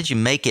 How did you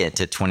make it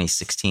to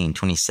 2016,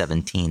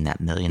 2017, that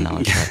 $1 million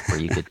check where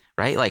you could,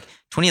 right? Like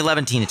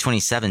 2011 to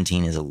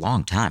 2017 is a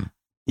long time.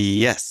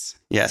 Yes.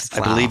 Wow. I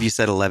believe you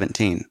said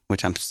 11,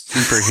 which I'm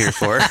super here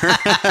for.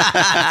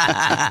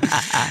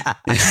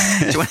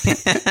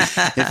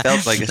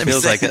 It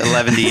feels like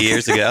 11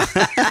 years ago.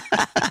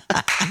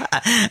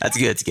 That's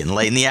good. It's getting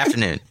late in the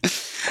afternoon.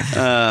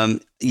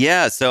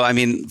 So I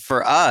mean,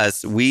 for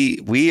us,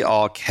 we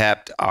all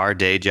kept our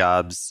day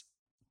jobs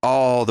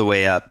all the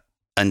way up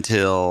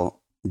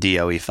until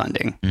DOE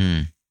funding.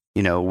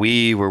 You know,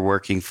 we were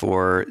working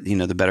for,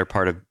 the better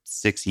part of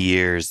 6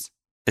 years,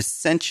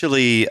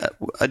 essentially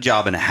a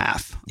job and a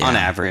half on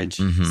average.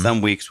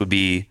 Some weeks would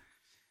be,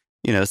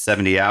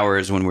 70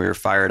 hours when we were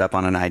fired up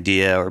on an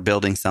idea or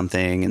building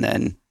something, and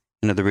then,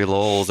 the real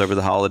lulls over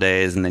the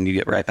holidays, and then you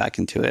get right back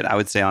into it. I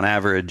would say on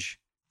average,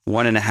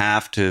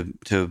 1.5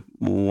 to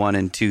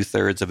 1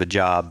 2/3 of a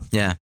job.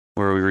 Yeah.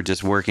 Where we were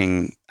just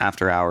working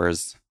after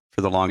hours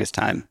for the longest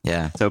time.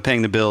 Yeah. So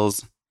paying the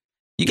bills.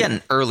 You got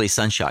an early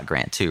Sunshot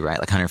grant too, right?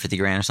 Like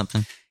 $150,000 or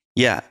something?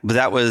 Yeah. But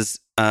that was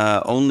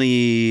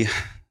only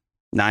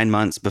 9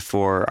 months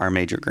before our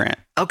major grant.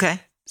 Okay.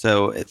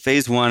 So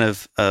phase one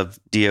of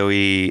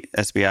DOE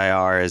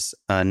SBIR is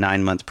a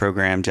 9-month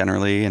program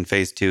generally, and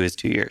phase 2 is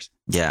 2 years.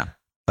 Yeah.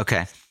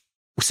 Okay.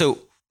 So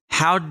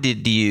how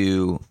did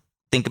you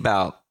think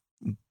about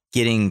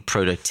getting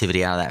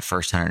productivity out of that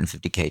first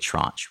 $150K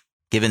tranche,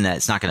 given that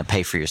it's not going to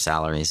pay for your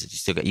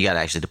salaries? You got to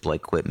actually deploy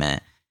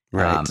equipment.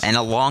 Right. And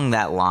along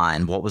that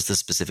line, what was the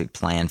specific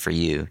plan for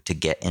you to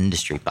get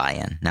industry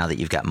buy-in now that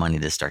you've got money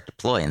to start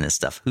deploying this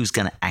stuff? Who's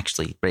going to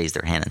actually raise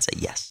their hand and say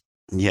yes?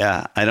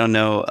 Yeah, I don't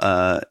know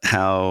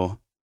how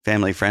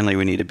family friendly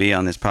we need to be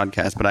on this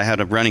podcast, but I had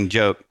a running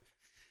joke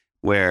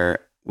where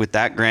with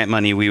that grant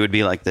money, we would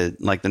be like the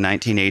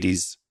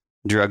 1980s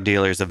drug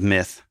dealers of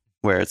myth,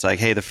 where it's like,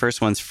 hey, the first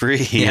one's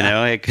free,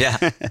 Yeah.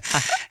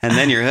 and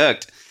then you're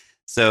hooked.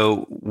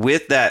 So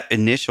with that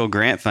initial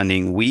grant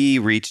funding, we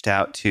reached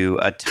out to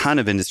a ton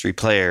of industry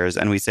players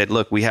and we said,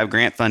 look, we have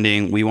grant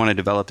funding. We want to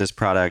develop this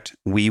product.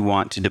 We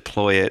want to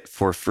deploy it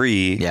for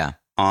free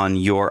on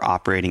your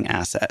operating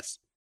assets.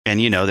 And,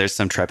 there's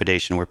some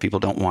trepidation where people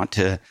don't want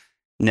to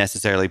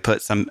necessarily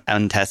put some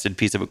untested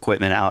piece of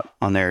equipment out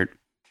on their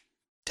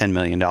 $10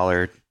 million,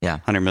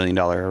 $100 million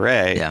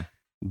array. Yeah.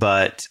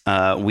 But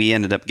we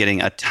ended up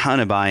getting a ton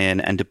of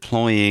buy-in and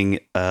deploying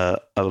a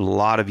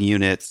lot of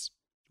units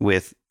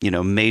with,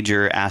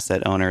 major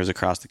asset owners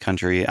across the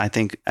country. I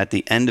think at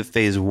the end of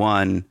phase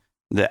one,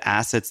 the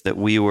assets that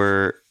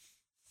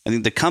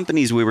the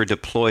companies we were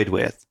deployed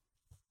with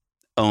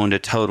owned a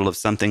total of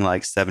something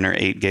like 7 or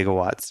 8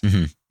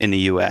 gigawatts in the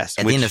US.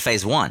 At the end of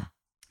phase one.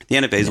 At the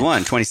end of phase one,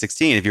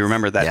 2016, if you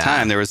remember at that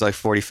time, there was like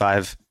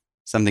 45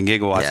 something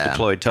gigawatts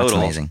deployed total.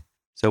 That's amazing.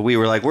 So we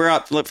were like, we're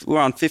on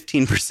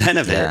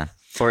 15% of it,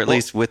 or at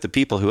least with the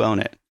people who own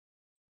it.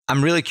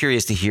 I'm really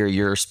curious to hear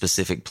your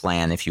specific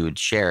plan, if you would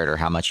share it, or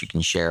how much you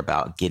can share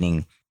about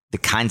getting the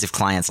kinds of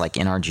clients like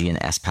NRG and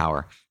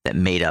S-Power that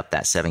made up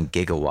that 7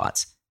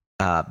 gigawatts.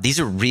 These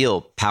are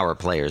real power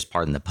players,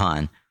 pardon the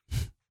pun,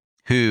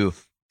 who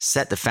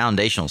set the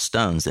foundational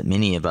stones that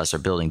many of us are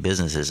building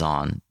businesses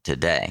on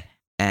today.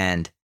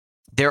 And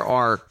there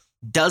are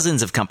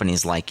dozens of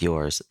companies like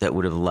yours that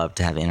would have loved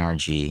to have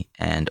NRG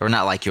or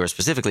not like yours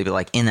specifically, but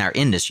like in our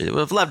industry that would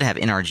have loved to have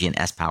NRG and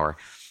S-Power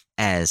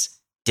as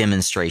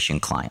demonstration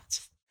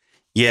clients.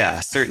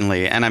 Yeah,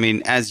 certainly. And I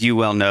mean, as you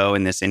well know,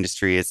 in this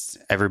industry,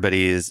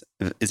 everybody is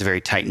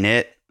very tight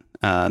knit.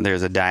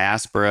 There's a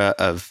diaspora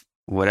of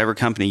whatever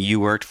company you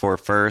worked for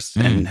first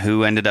and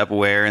who ended up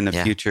where in the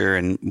future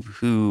and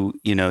who,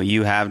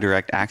 you have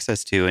direct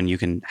access to and you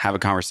can have a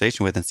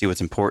conversation with and see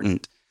what's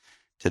important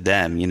to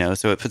them,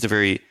 So it puts a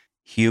very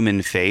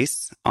human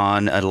face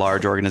on a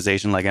large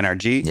organization like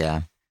NRG.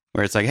 Yeah.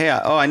 Where it's like, hey,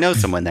 I know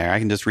someone there. I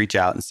can just reach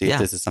out and see if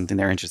this is something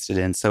they're interested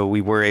in. So we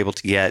were able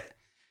to get,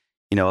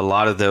 a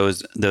lot of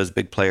those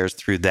big players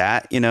through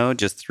that,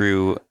 just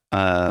through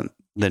the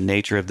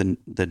nature of the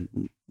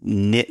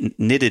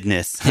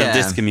knittedness of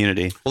this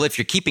community. Well, if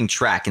you're keeping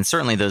track, and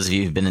certainly those of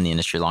you who've been in the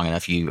industry long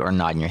enough, you are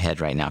nodding your head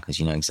right now because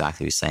you know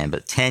exactly what he's saying.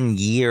 But 10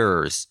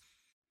 years,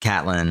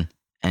 Catlin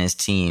and his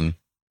team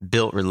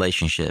built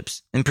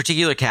relationships. In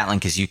particular, Catlin,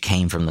 because you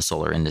came from the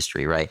solar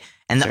industry, right?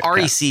 And the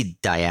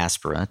REC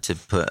diaspora, to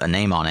put a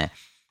name on it,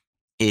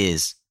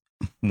 is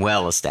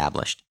well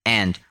established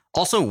and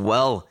also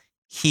well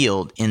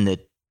healed in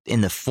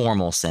the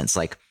formal sense.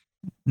 Like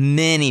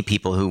many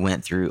people who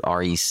went through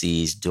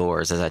REC's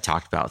doors, as I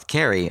talked about with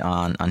Kerry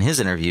on his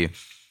interview,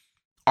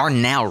 are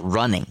now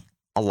running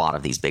a lot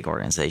of these big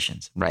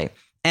organizations, right?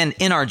 And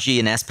NRG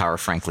and S-Power,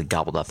 frankly,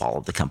 gobbled up all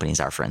of the companies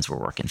our friends were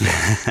working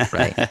for,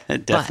 right?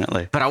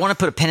 Definitely. But I want to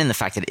put a pin in the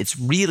fact that it's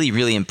really,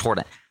 really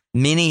important.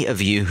 Many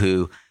of you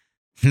who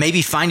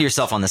maybe find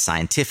yourself on the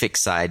scientific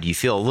side, you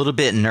feel a little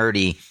bit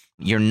nerdy,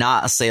 you're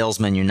not a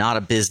salesman, you're not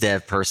a biz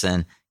dev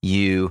person,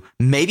 you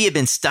maybe have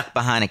been stuck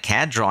behind a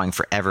CAD drawing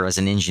forever as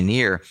an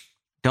engineer.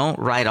 Don't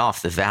write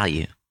off the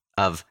value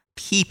of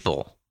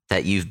people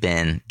that you've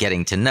been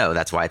getting to know.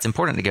 That's why it's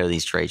important to go to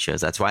these trade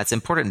shows. That's why it's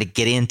important to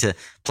get into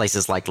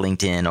places like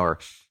LinkedIn or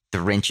the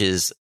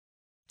Wrenches,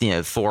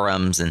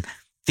 forums and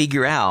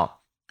figure out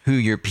who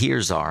your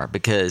peers are,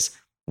 because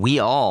we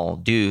all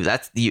do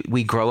that.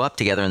 We grow up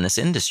together in this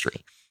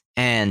industry.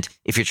 And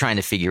if you're trying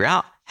to figure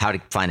out how to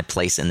find a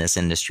place in this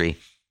industry,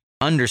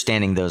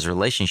 understanding those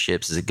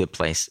relationships is a good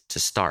place to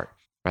start,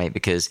 right?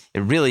 Because it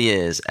really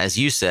is, as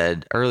you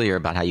said earlier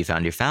about how you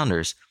found your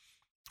founders,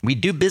 we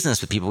do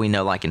business with people we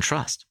know, like, and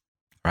trust.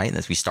 Right?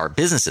 As we start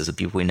businesses with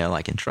people we know,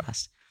 like, and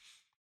trust.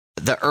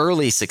 The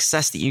early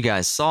success that you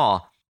guys saw,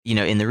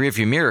 in the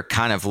rearview mirror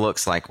kind of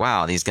looks like,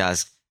 wow, these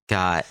guys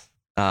got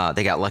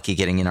lucky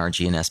getting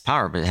NRG and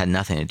S-Power, but it had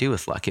nothing to do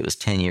with luck. It was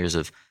 10 years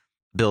of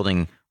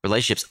building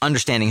relationships,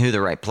 understanding who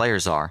the right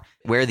players are,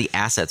 where the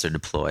assets are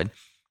deployed,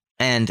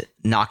 and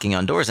knocking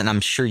on doors. And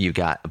I'm sure you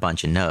got a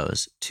bunch of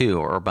no's too,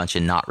 or a bunch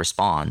of not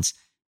responds.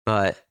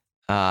 But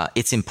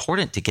it's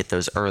important to get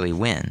those early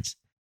wins.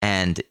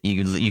 And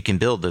you can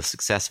build the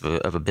success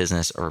of a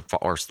business or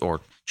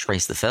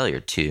trace the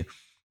failure to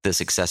the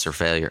success or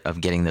failure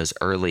of getting those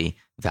early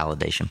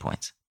validation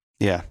points.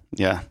 Yeah,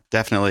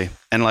 definitely.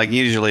 And like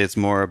usually it's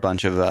more a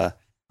bunch of,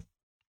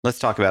 let's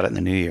talk about it in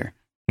the new year.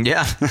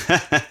 Yeah.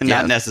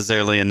 Not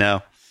necessarily a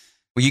no.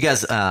 Well, you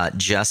guys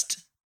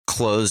just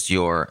closed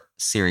your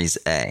Series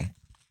A.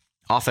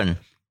 Often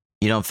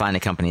you don't find a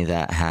company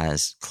that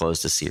has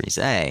closed a Series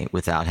A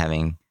without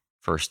having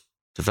first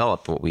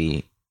developed what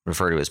we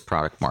refer to as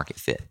product market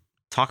fit.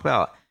 Talk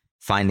about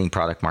finding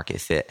product market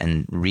fit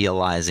and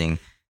realizing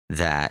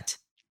that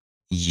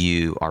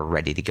you are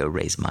ready to go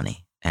raise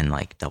money and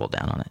like double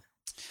down on it.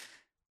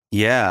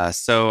 Yeah.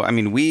 So, I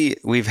mean, we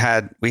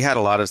had a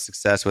lot of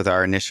success with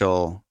our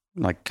initial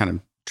like kind of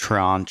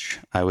tranche,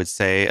 I would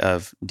say,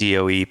 of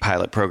DOE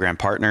pilot program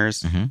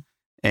partners. Mm-hmm.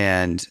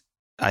 And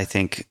I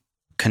think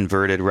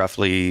converted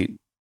roughly,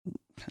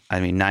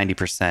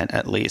 90%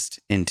 at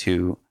least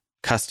into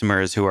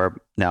customers who are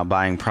now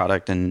buying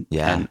product and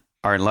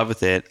are in love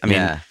with it. I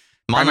mean,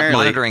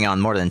 monitoring on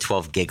more than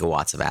 12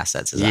 gigawatts of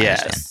assets, as I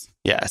understand.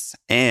 Yes.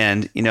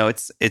 And,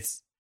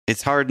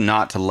 it's hard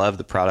not to love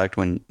the product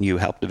when you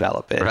help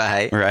develop it.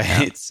 Right.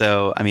 Yeah.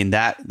 So, I mean,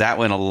 that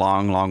went a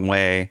long, long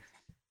way.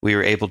 We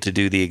were able to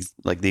do the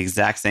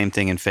exact same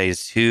thing in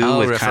phase 2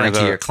 with referring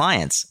to your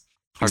clients.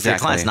 Exactly. Your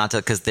clients, not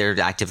because they're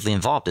actively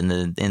involved in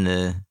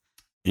the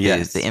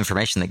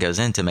information that goes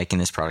into making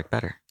this product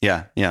better.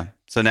 Yeah.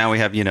 So now we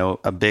have,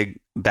 a big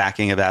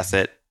backing of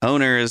asset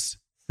owners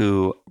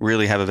who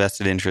really have a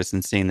vested interest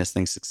in seeing this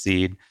thing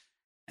succeed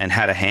and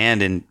had a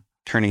hand in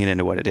turning it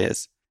into what it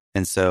is.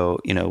 And so,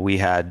 we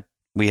had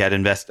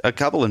a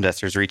couple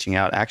investors reaching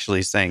out,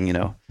 actually saying,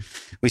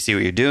 we see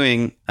what you're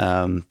doing.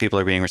 People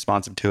are being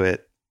responsive to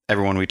it.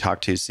 Everyone we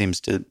talk to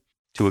seems to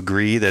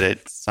agree that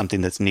it's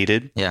something that's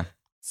needed. Yeah.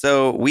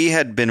 So we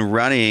had been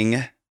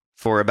running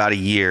for about a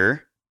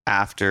year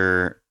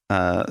after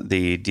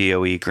the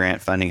DOE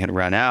grant funding had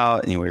run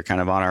out, and we were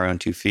kind of on our own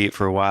 2 feet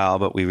for a while.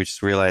 But we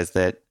just realized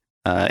that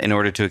in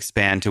order to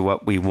expand to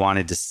what we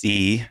wanted to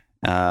see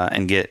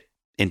and get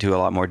into a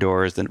lot more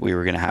doors, that we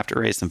were going to have to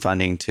raise some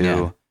funding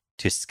to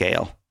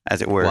scale,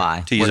 as it were.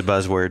 Why? To use a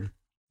buzzword.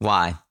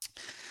 Why?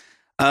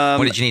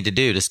 What did you need to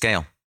do to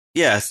scale?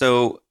 Yeah.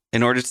 So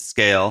in order to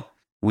scale,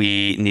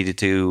 we needed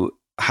to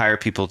hire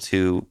people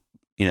to,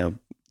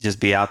 just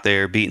be out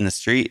there beating the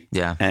street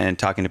and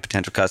talking to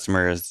potential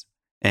customers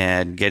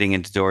and getting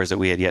into doors that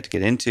we had yet to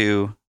get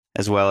into,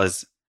 as well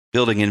as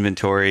building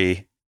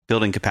inventory,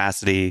 building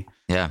capacity,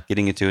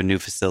 getting into a new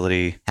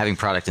facility. Having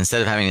product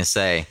instead of having to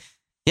say,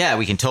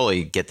 we can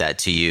totally get that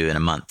to you in a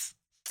month.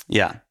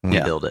 Yeah. When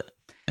we build it.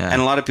 Yeah.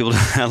 And a lot of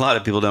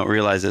people don't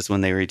realize this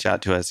when they reach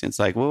out to us. It's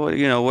like, well,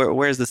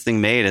 where's this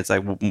thing made? It's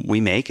like, we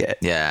make it.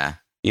 Yeah.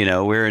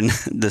 We're in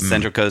the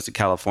Central Coast of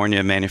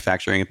California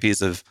manufacturing a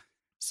piece of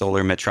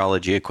solar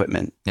metrology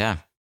equipment. Yeah.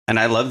 And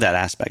I love that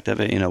aspect of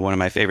it. One of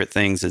my favorite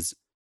things is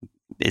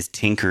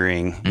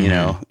tinkering,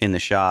 in the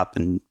shop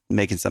and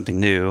making something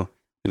new.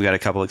 We've got a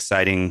couple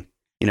exciting,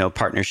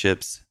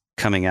 partnerships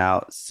coming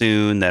out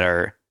soon that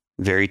are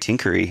very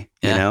tinkery.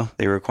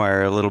 They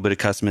require a little bit of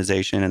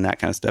customization, and that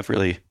kind of stuff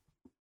really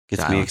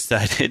gets me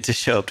excited to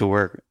show up to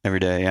work every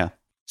day. Yeah.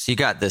 So you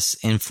got this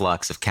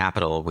influx of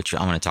capital, which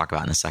I'm going to talk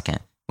about in a second.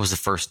 What was the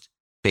first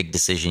big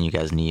decision you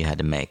guys knew you had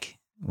to make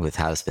with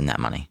how to spend that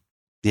money?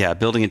 Yeah.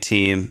 Building a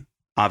team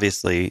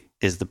obviously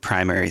is the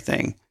primary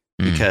thing,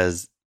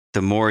 because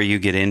the more you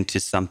get into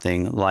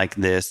something like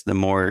this, the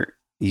more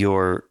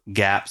your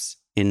gaps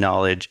in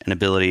knowledge and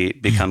ability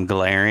become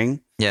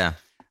glaring. Yeah.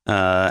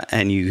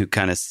 And you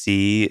kind of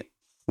see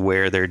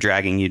where they're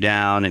dragging you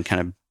down and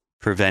kind of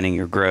preventing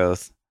your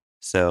growth.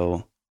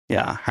 So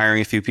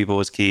hiring a few people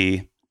was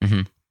key.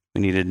 Mm-hmm.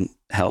 We needed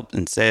help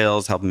in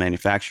sales, help in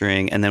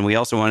manufacturing. And then we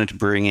also wanted to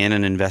bring in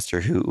an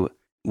investor who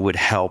would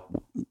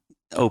help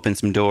open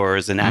some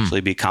doors and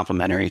actually be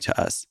complementary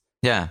to us.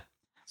 Yeah.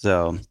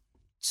 So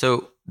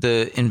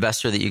the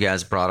investor that you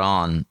guys brought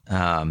on,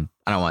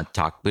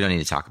 we don't need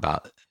to talk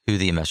about who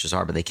the investors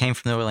are, but they came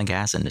from the oil and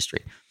gas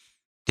industry.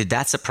 Did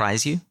that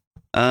surprise you?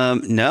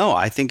 No,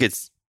 I think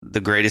it's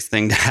the greatest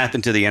thing to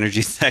happen to the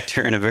energy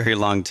sector in a very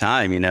long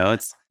time.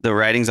 It's the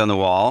writing's on the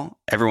wall.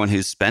 Everyone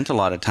who's spent a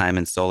lot of time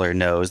in solar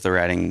knows the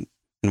writing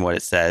and what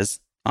it says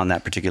on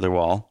that particular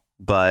wall.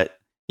 But,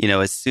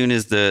 as soon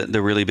as the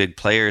really big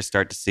players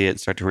start to see it,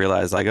 start to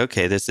realize like,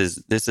 okay, this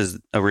is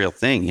a real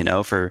thing,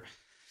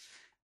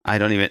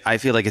 I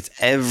feel like it's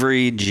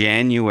every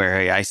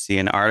January I see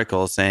an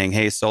article saying,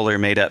 hey, solar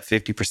made up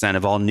 50%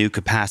 of all new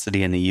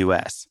capacity in the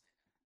US.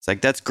 It's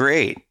like, that's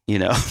great,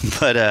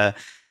 but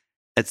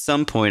at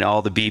some point,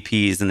 all the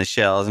BPs and the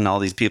Shells and all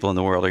these people in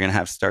the world are going to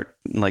have to start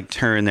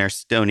turn their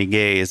stony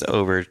gaze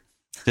over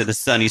to the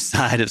sunny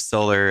side of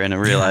solar and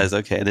realize,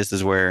 okay, this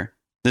is where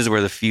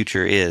the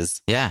future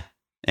is. Yeah.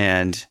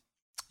 And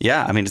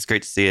it's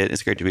great to see it.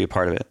 It's great to be a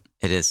part of it.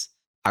 It is.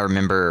 I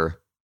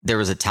remember there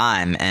was a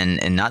time,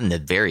 and not in the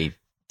very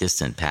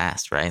distant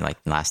past, right?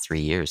 Like the last 3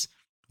 years,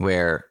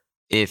 where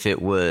if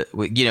it would,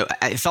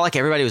 it felt like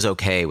everybody was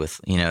okay with,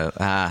 kind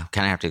of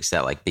have to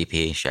accept like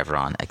BP,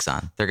 Chevron,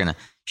 Exxon. They're going to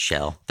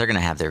Shell. They're going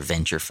to have their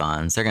venture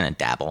funds. They're going to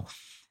dabble.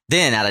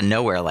 Then out of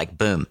nowhere, like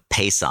boom,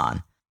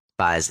 Pason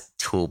buys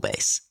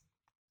Toolbase,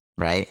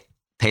 right?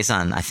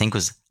 Pason, I think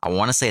I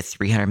want to say a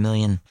 300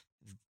 million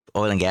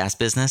oil and gas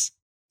business,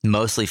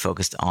 mostly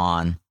focused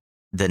on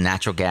the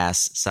natural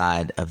gas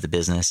side of the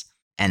business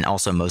and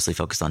also mostly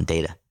focused on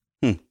data,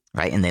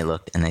 right? And they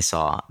looked and they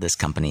saw this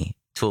company,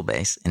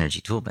 Toolbase,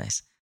 Energy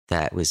Toolbase,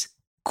 that was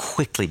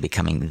quickly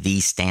becoming the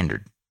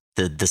standard,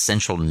 the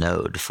central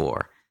node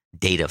for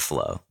data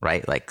flow,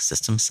 right? Like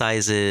system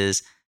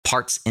sizes,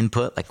 parts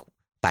input, like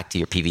back to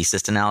your PV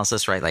system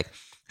analysis, right? Like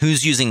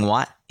who's using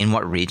what in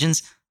what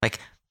regions? Like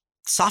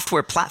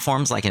software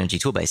platforms like Energy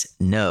Toolbase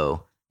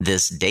know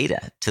this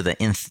data to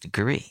the nth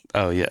degree.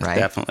 Oh, yes, right?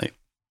 Definitely.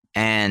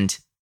 And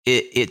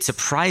it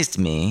surprised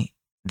me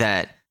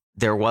that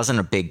there wasn't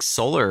a big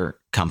solar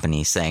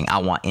company saying, I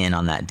want in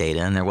on that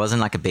data. And there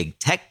wasn't like a big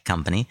tech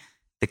company.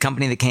 The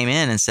company that came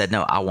in and said,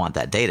 no, I want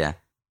that data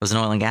was an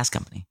oil and gas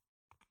company.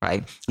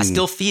 right? I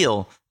still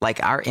feel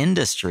like our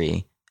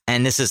industry,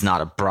 and this is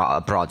not a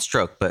broad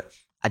stroke, but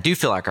I do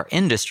feel like our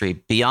industry,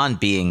 beyond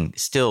being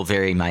still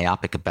very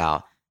myopic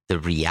about the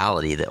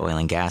reality that oil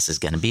and gas is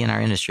going to be in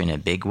our industry in a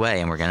big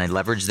way, and we're going to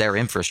leverage their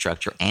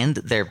infrastructure and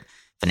their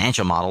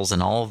financial models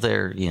and all of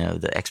their,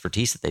 the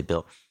expertise that they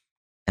built.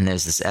 And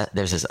there's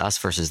this us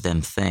versus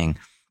them thing.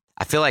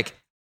 I feel like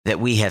that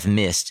we have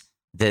missed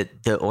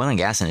that the oil and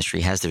gas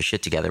industry has their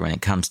shit together when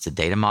it comes to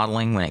data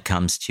modeling, when it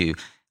comes to,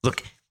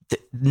 look,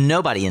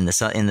 nobody in the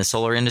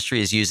solar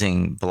industry is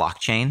using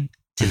blockchain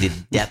to the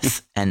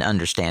depth and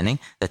understanding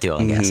that the oil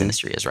and gas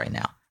industry is right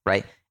now,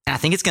 right? And I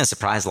think it's going to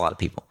surprise a lot of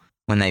people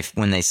when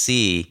they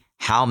see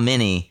how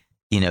many,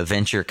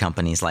 venture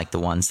companies like the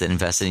ones that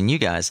invested in you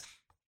guys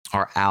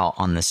are out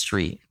on the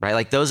street, right?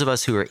 Like those of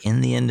us who are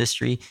in the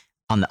industry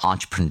on the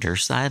entrepreneur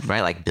side,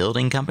 right? Like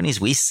building companies,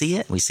 we see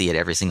it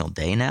every single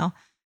day now,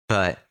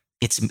 but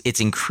it's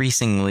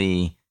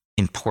increasingly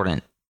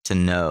important to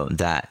know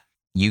that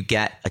you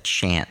get a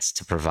chance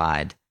to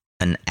provide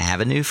an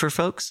avenue for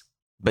folks,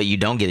 but you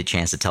don't get a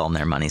chance to tell them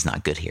their money's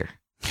not good here.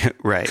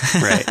 Right.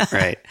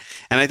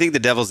 And I think the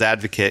devil's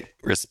advocate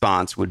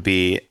response would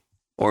be,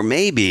 or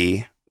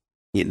maybe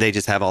they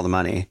just have all the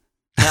money.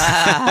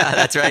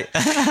 That's right.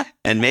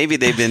 And maybe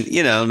they've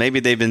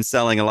been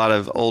selling a lot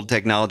of old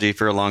technology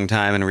for a long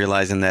time and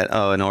realizing that,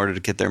 in order to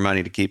get their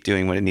money to keep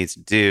doing what it needs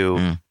to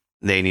do,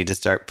 they need to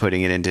start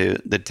putting it into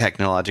the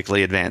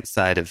technologically advanced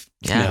side of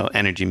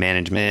energy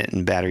management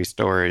and battery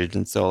storage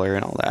and solar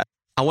and all that.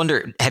 I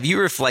wonder, have you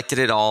reflected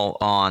at all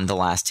on the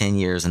last 10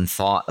 years and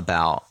thought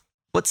about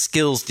what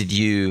skills did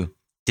you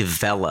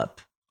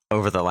develop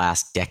over the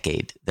last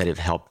decade that have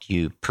helped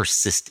you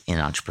persist in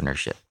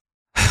entrepreneurship?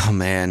 Oh,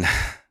 man.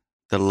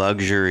 The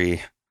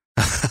luxury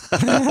of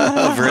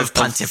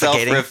pontificating.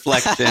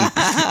 Self-reflection.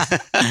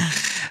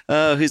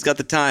 Who's got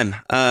the time?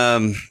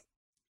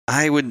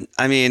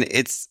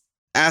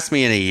 Ask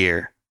me in a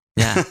year.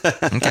 Yeah.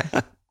 Okay.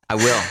 I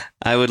will.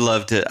 I'd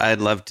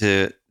love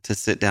to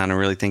sit down and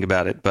really think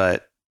about it.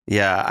 But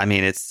yeah, I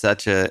mean, it's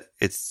such a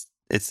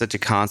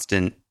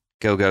constant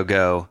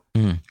go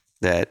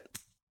that,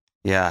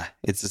 yeah,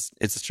 it's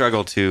a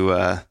struggle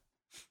to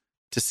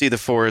see the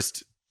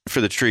forest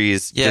for the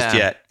trees just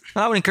yet.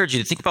 Well, I would encourage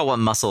you to think about what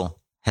muscle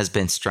has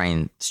been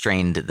strained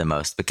the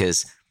most,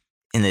 because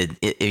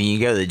if you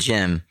go to the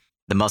gym,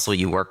 the muscle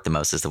you work the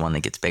most is the one that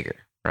gets bigger,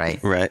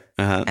 right? Right.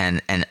 Uh-huh.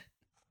 And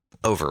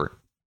over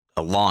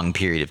a long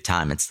period of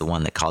time, it's the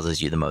one that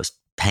causes you the most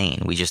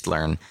pain. We just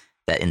learned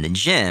that in the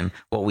gym,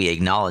 what we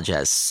acknowledge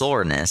as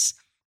soreness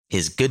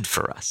is good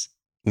for us,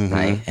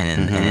 right?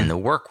 And in the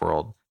work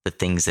world, the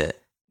things that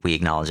we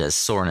acknowledge as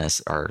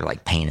soreness are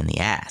like pain in the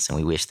ass, and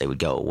we wish they would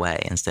go away,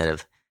 instead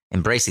of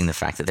embracing the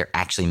fact that they're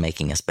actually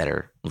making us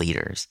better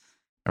leaders,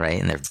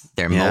 right? And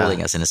they're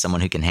molding us into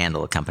someone who can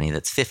handle a company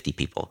that's 50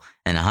 people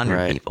and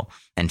 100 people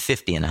and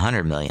 50 and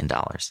 $100 million.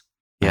 Right?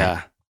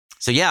 Yeah.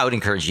 So yeah, I would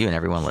encourage you and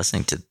everyone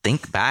listening to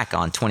think back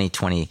on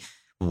 2021.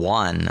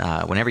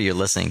 Whenever you're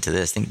listening to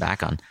this, think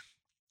back on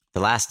the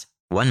last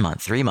 1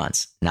 month, 3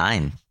 months,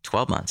 9,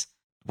 12 months.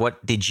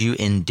 What did you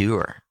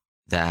endure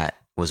that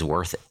was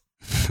worth it?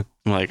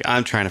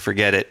 I'm trying to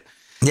forget it.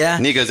 Yeah.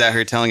 Nico's out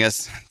here telling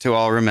us to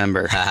all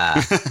remember.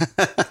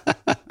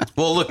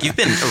 Well, look, you've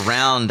been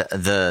around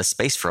the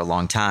space for a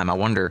long time. I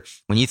wonder,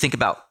 when you think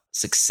about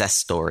success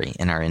story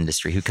in our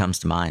industry, who comes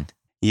to mind?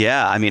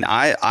 Yeah. I mean,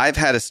 I've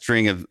had a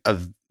string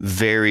of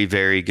very,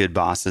 very good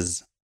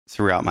bosses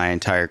throughout my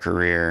entire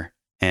career,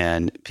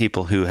 and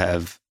people who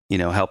have,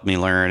 helped me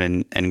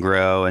learn and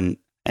grow. And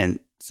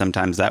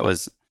sometimes that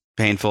was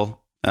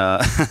painful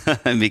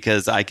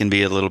because I can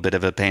be a little bit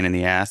of a pain in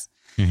the ass.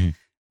 Mm-hmm.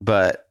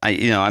 But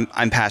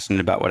I'm passionate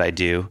about what I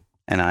do,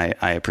 and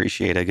I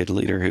appreciate a good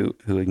leader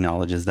who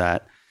acknowledges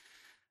that.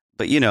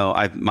 But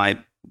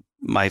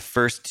my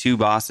first two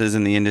bosses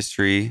in the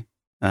industry,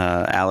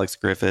 Alex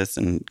Griffiths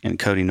and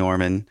Cody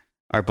Norman,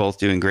 are both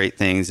doing great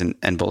things,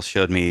 and both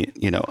showed me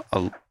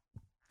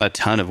a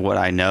ton of what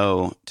I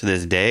know to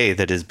this day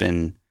that has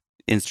been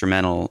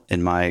instrumental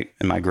in my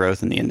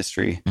growth in the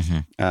industry.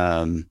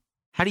 Mm-hmm.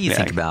 How do you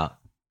think about,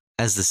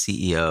 as the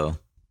CEO,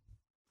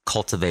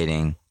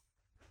 cultivating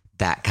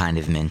that kind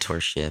of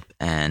mentorship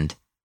and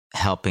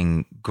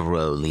helping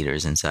grow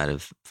leaders inside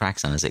of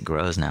Fracsun as it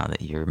grows now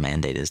that your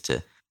mandate is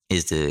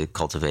to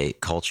cultivate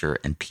culture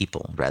and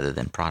people rather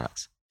than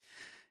products?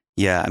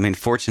 Yeah. I mean,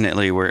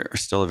 fortunately, we're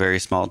still a very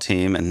small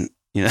team, and,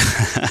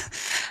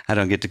 I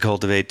don't get to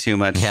cultivate too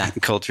much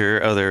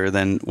culture other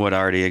than what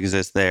already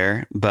exists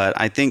there. But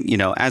I think,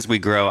 as we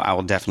grow, I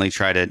will definitely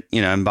try to,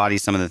 embody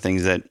some of the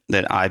things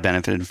that I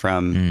benefited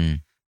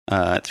from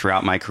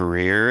throughout my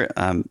career,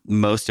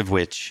 most of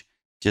which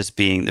just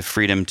being the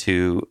freedom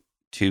to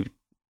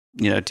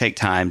take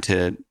time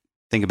to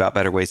think about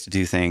better ways to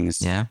do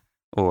things,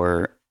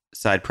 or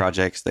side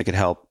projects that could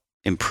help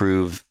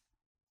improve.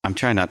 I'm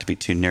trying not to be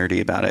too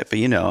nerdy about it, but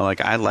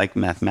I like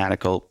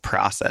mathematical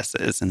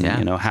processes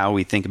and how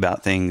we think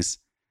about things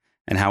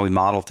and how we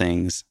model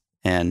things.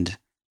 And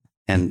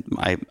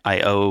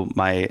I owe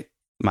my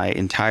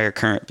entire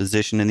current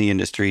position in the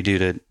industry due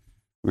to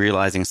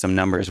realizing some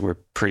numbers were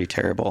pretty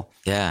terrible.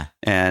 Yeah.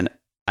 And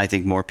I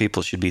think more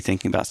people should be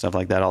thinking about stuff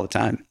like that all the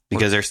time,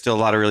 because there's still a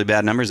lot of really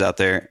bad numbers out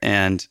there.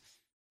 And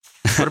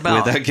what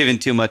about without giving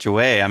too much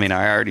away, I mean,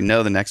 I already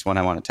know the next one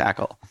I want to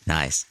tackle.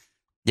 Nice.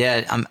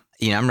 Yeah.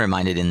 I'm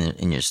reminded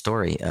in your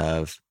story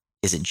of,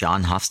 is it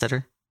John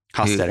Hofstetter?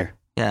 Hofstetter.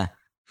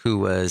 Who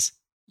was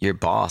your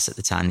boss at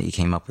the time that you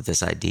came up with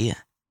this idea,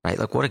 right?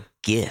 Like, what a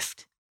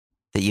gift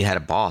that you had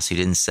a boss who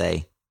didn't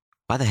say,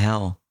 why the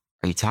hell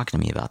are you talking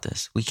to me about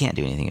this? We can't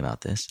do anything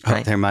about this.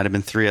 Right? There might have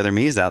been 3 other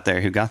me's out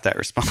there who got that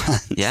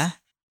response. Yeah.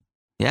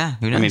 Yeah.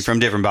 Who knows? I mean, from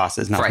different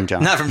bosses, not from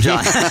John. Not from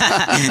John.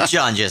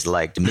 John just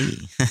liked me.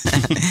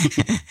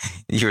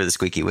 You were the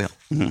squeaky wheel.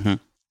 Mm-hmm.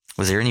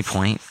 Was there any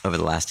point over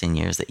the last 10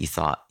 years that you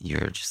thought you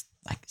were just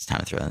like, it's time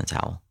to throw in the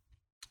towel?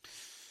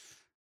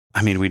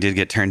 I mean, we did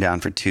get turned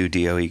down for 2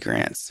 DOE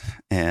grants,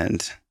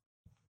 and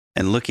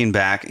looking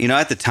back,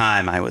 at the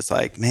time I was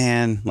like,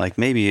 man, like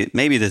maybe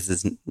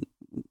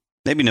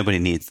nobody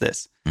needs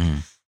this.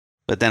 Mm.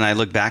 But then I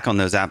look back on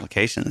those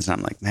applications and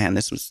I'm like, man,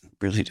 this was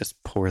really just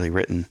poorly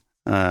written.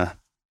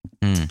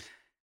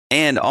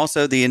 And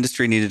also the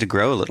industry needed to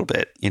grow a little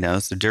bit,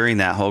 so during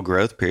that whole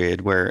growth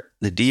period where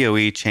the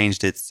DOE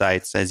changed its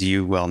sights, as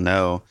you well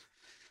know,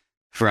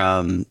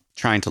 from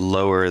trying to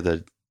lower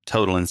the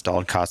total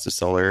installed cost of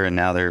solar, and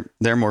now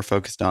they're more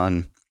focused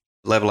on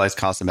levelized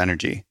cost of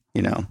energy,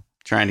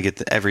 trying to get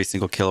every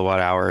single kilowatt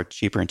hour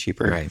cheaper and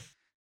cheaper, right?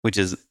 Which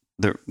is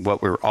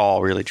what we're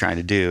all really trying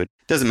to do. It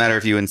doesn't matter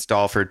if you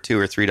install for $2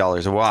 or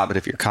 $3 a watt, but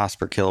if your cost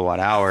per kilowatt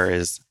hour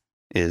is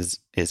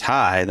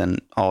high, then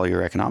all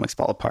your economics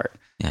fall apart.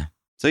 Yeah.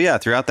 So yeah,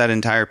 throughout that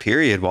entire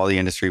period while the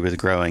industry was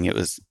growing, it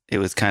was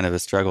kind of a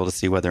struggle to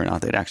see whether or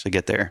not they'd actually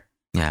get there.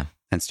 Yeah.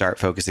 And start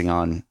focusing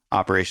on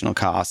operational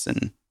costs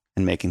and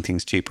making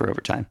things cheaper over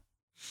time.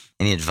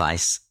 Any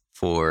advice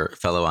for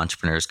fellow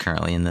entrepreneurs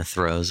currently in the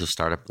throes of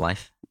startup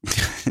life?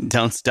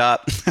 Don't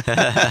stop.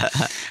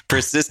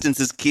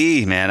 Persistence is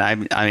key, man. I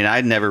mean,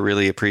 I'd never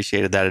really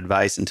appreciated that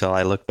advice until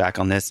I looked back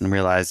on this and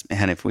realized,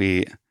 man, if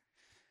we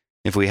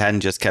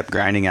hadn't just kept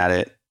grinding at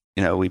it,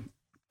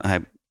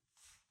 I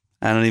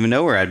don't even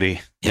know where I'd be.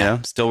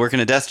 Still working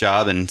a desk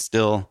job and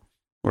still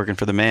working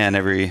for the man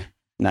every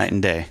night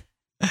and day.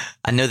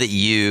 I know that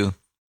you,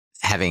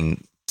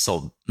 having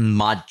sold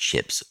mod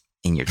chips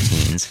in your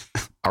teens,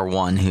 are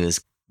one who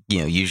is,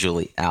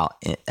 usually out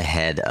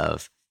ahead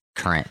of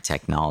current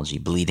technology,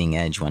 bleeding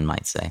edge, one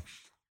might say.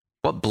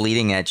 What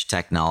bleeding edge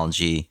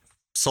technology,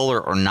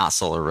 solar or not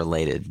solar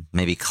related,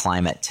 maybe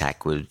climate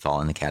tech would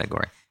fall in the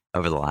category,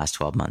 over the last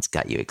 12 months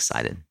got you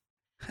excited?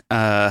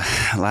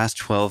 Last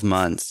 12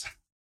 months.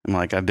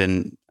 I've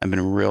been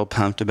real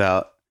pumped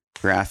about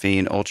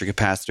graphene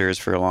ultracapacitors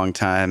for a long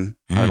time.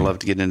 I'd love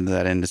to get into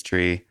that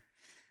industry,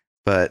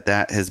 but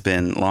that has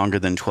been longer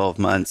than 12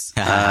 months.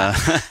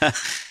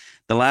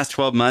 The last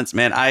 12 months,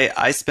 man,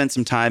 I spent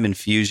some time in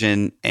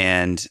Fusion,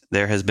 and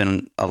there has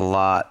been a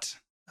lot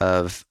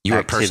of You were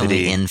activity.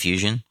 personally in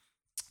Fusion?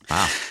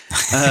 Wow.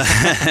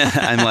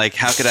 I'm like,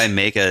 how could I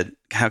make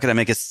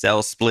a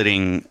cell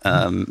splitting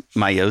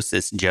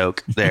meiosis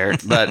joke there?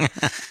 But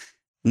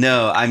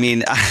no, I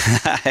mean,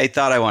 I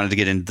thought I wanted to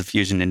get into the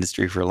fusion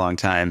industry for a long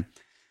time,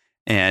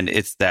 and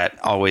it's that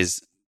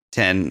always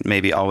 10,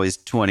 maybe always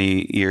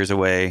 20 years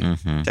away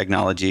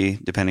technology,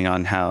 depending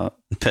on how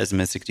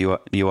pessimistic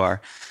you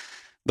are.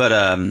 But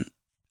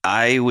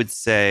I would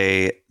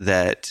say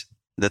that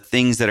the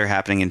things that are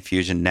happening in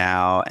fusion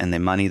now and the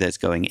money that's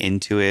going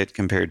into it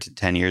compared to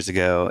 10 years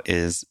ago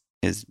is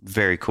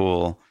very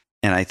cool.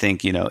 And I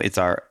think, it's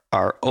our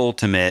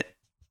ultimate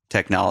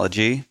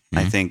technology.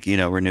 I think,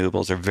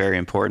 renewables are very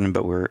important,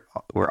 but we're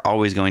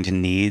always going to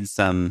need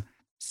some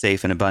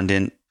safe and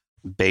abundant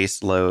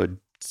base load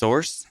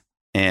source.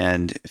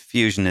 And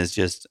fusion is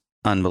just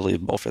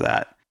unbelievable for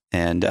that.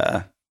 And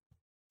I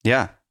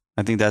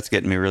think that's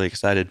getting me really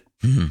excited.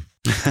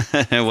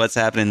 What's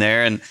happening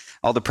there and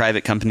all the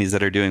private companies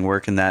that are doing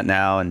work in that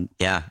now. And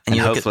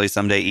hopefully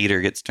someday ITER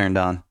gets turned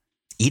on.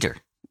 ITER.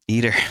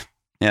 Yeah.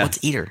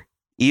 What's ITER?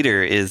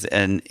 ITER is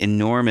an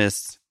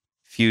enormous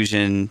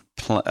fusion.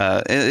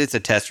 It's a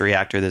test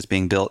reactor that's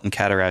being built in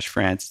Cadarache,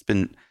 France. It's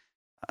been,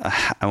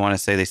 I want to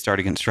say they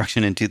started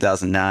construction in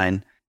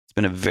 2009. It's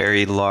been a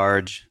very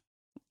large,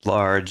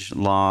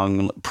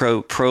 long,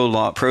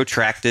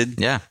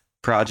 protracted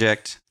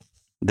project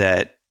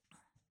that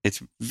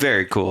it's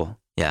very cool.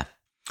 Yeah.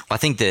 Well, I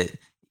think that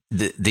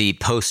the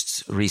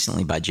posts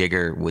recently by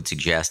Jigger would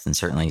suggest, and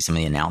certainly some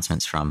of the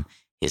announcements from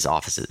his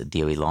office at the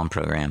DOE Loan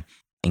Program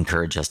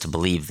encourage us to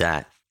believe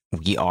that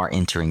we are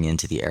entering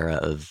into the era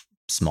of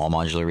small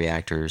modular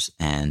reactors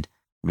and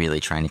really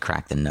trying to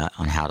crack the nut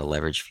on how to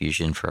leverage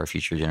fusion for our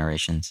future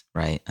generations,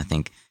 right? I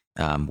think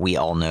we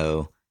all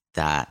know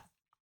that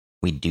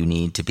we do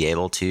need to be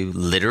able to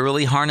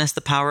literally harness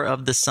the power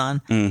of the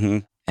sun.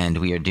 And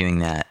we are doing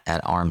that at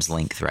arm's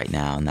length right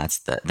now. And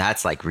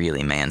that's like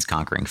really man's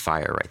conquering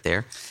fire right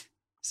there.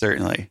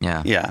 Certainly.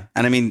 Yeah.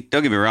 And I mean,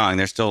 don't get me wrong.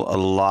 There's still a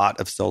lot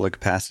of solar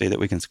capacity that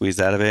we can squeeze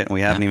out of it. And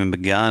we haven't even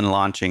begun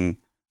launching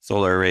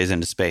solar arrays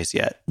into space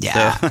yet.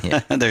 Yeah,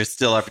 So there's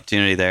still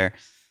opportunity there.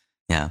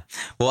 Yeah.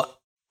 Well,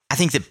 I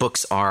think that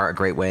books are a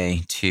great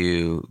way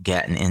to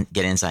get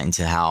insight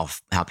into how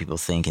people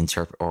think,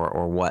 interpret,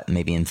 or what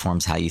maybe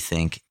informs how you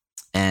think.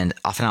 And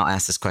often I'll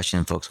ask this question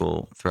and folks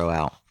will throw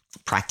out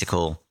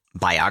practical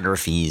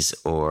biographies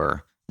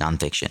or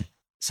nonfiction.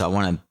 So I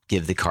want to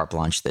give the carte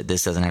blanche that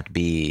this doesn't have to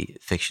be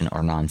fiction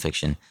or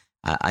nonfiction.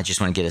 I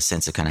just want to get a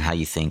sense of kind of how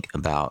you think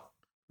about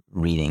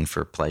reading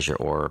for pleasure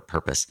or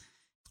purpose.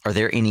 Are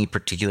there any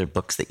particular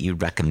books that you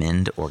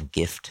recommend or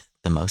gift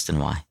the most, and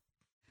why?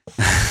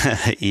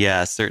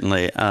 Yeah,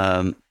 certainly.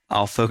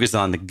 I'll focus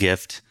on the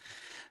gift,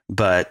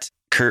 but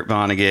Kurt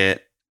Vonnegut,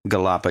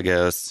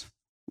 Galapagos,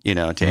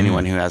 to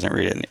anyone who hasn't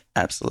read it,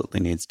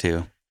 absolutely needs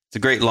to. It's a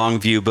great long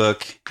view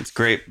book. It's a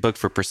great book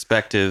for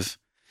perspective.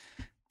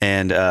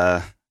 And,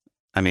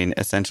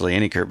 essentially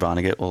any Kurt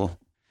Vonnegut will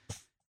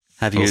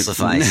have you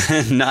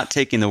not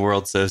taking the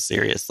world so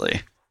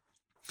seriously.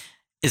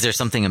 Is there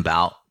something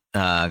about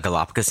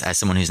Galapagos, as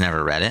someone who's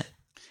never read it,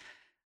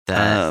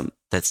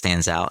 that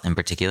stands out in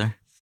particular?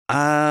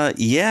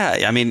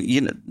 Yeah.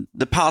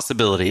 The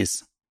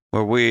possibilities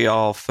where we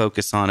all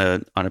focus on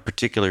a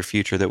particular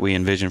future that we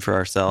envision for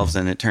ourselves.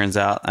 And it turns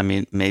out,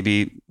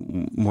 maybe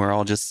we're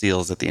all just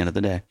seals at the end of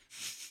the day.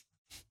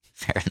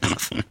 Fair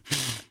enough.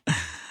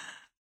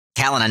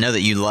 Callan, I know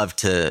that you love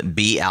to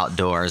be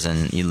outdoors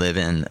and you live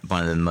in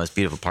one of the most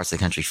beautiful parts of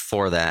the country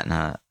for that.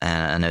 And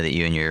I know that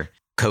you and your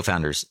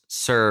co-founders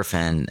surf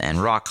and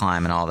rock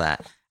climb and all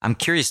that. I'm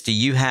curious, do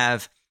you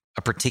have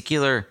a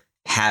particular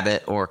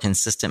habit or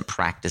consistent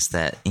practice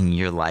that in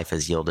your life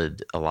has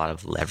yielded a lot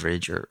of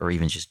leverage or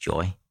even just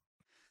joy?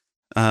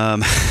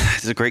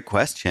 It's a great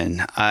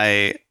question.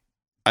 I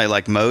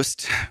like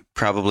most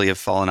probably have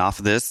fallen off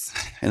of this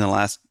in the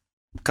last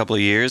couple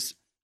of years,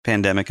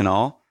 pandemic and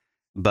all,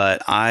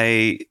 but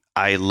I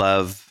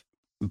love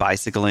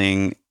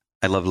bicycling.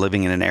 I love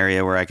living in an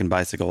area where I can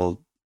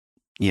bicycle,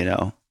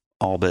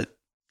 all but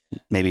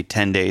maybe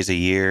 10 days a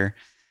year.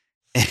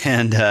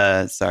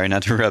 And sorry,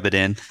 not to rub it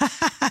in,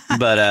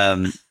 but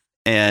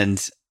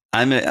and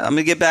I'm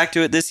gonna get back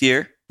to it this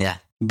year. Yeah.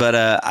 But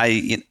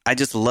I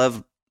just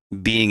love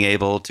being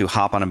able to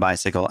hop on a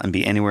bicycle and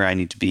be anywhere I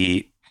need to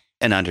be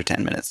in under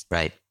 10 minutes.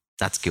 Right.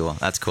 That's cool.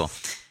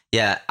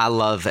 Yeah, I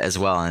love as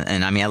well.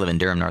 And I live in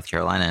Durham, North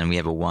Carolina, and we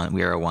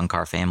are a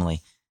one-car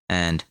family,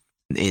 and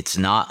it's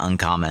not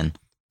uncommon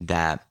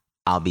that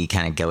I'll be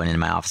kind of going into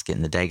my office,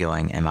 getting the day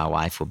going, and my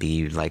wife will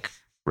be like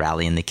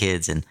rallying the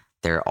kids, and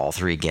they're all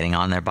three getting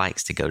on their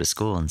bikes to go to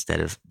school instead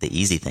of the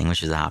easy thing,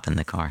 which is to hop in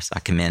the car. So I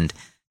commend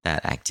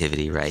that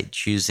activity, right?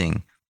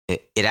 Choosing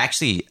it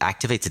actually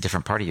activates a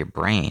different part of your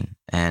brain,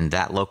 and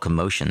that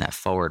locomotion, that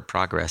forward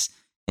progress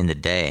in the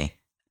day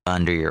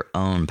under your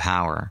own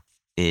power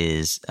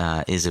is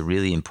a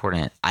really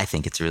important, I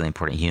think it's a really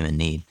important human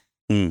need.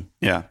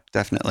 Yeah,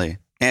 definitely.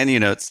 And,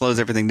 it slows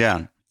everything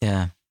down.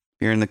 Yeah.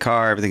 You're in the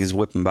car, everything is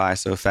whipping by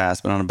so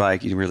fast, but on a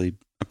bike, you really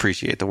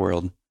appreciate the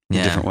world in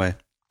a different way.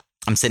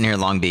 I'm sitting here in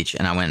Long Beach,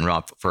 and I went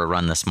for a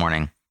run this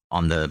morning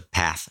on the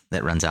path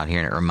that runs out here,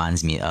 and it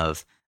reminds me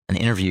of an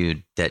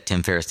interview that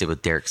Tim Ferriss did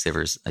with Derek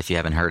Sivers. If you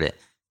haven't heard it,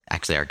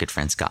 actually, our good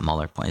friend Scott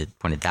Muller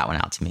pointed that one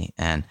out to me.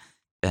 And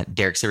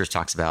Derek Sivers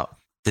talks about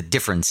the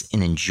difference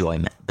in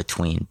enjoyment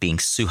between being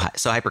so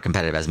hyper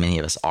competitive, as many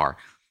of us are,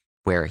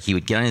 where he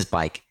would get on his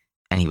bike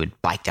and he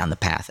would bike down the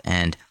path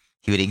and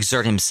he would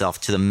exert himself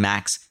to the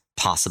max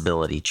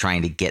possibility,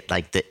 trying to get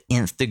like the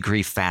nth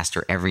degree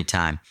faster every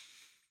time.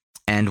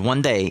 And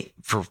one day,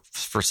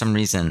 for some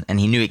reason, and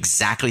he knew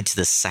exactly to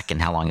the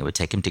second how long it would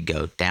take him to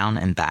go down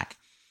and back.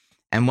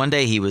 And one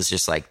day he was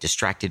just like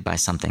distracted by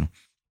something,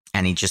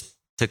 and he just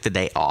took the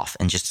day off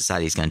and just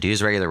decided he's going to do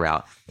his regular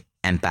route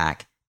and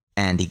back.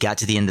 And he got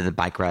to the end of the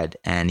bike ride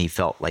and he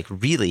felt like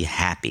really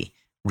happy,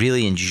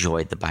 really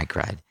enjoyed the bike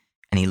ride.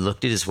 And he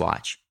looked at his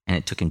watch and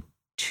it took him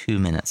 2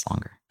 minutes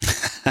longer.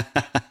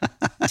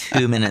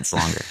 2 minutes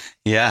longer.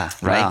 Yeah.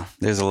 Right. Wow.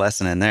 There's a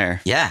lesson in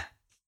there. Yeah.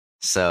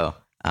 So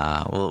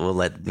we'll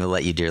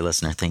let you, dear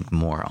listener, think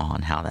more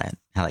on how that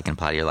can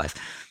apply to your life.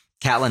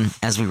 Callan,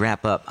 as we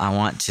wrap up, I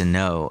want to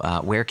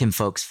know where can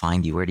folks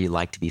find you? Where do you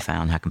like to be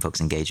found? How can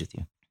folks engage with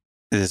you?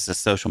 Is this a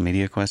social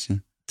media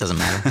question? Doesn't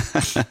matter.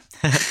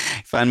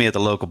 Find me at the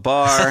local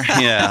bar.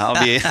 Yeah,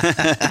 I'll be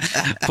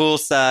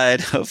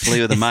poolside,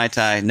 hopefully with a Mai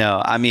Tai.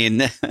 No,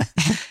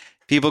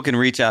 people can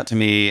reach out to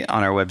me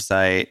on our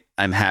website.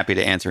 I'm happy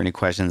to answer any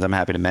questions. I'm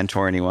happy to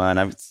mentor anyone.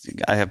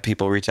 I have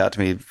people reach out to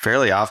me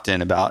fairly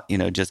often about,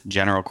 just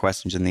general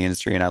questions in the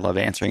industry, and I love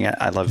answering it.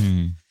 I love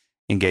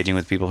engaging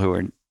with people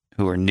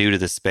who are new to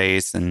the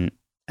space and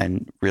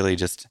really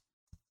just,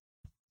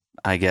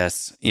 I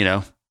guess,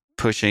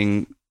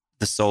 pushing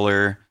the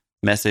solar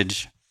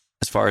message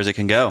as far as it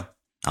can go.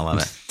 I love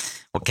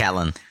it. Well,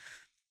 Callan,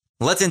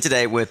 let's end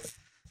today with,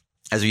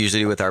 as we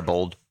usually do, with our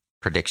bold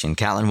prediction.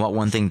 Callan, what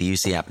one thing do you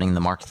see happening in the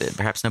market that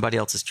perhaps nobody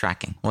else is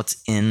tracking?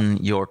 What's in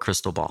your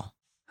crystal ball?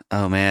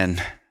 Oh, man.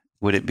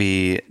 Would it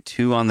be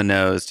too on the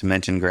nose to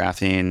mention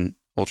graphene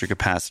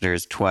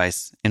ultracapacitors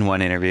twice in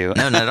one interview.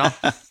 No, not at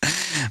all.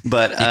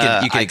 But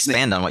you could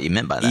expand on what you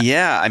meant by that.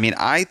 Yeah. I mean,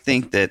 I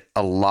think that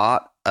a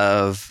lot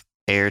of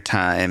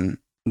airtime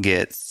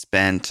gets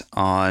spent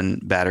on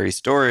battery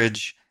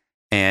storage.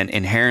 And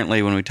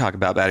inherently, when we talk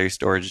about battery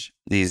storage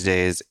these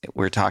days,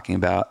 we're talking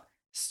about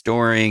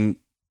storing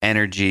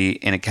energy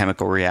in a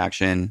chemical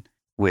reaction,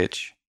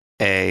 which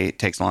A,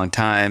 takes a long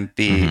time,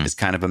 B, is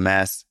kind of a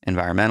mess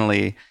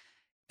environmentally,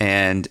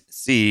 and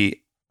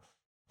C,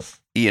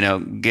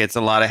 gets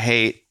a lot of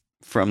hate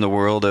from the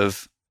world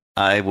of,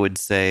 I would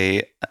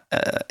say,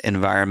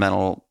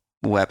 environmental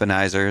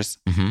weaponizers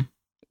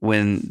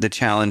when the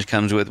challenge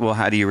comes with, well,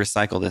 how do you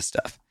recycle this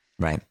stuff?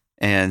 Right.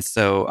 And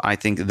so I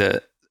think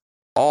that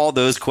all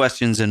those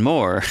questions and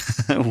more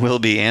will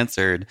be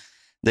answered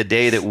the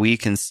day that we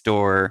can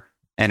store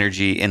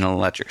energy in an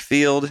electric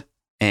field.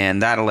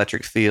 And that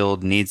electric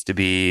field needs to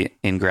be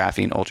in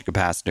graphene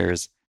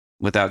ultracapacitors.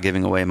 Without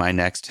giving away my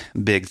next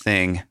big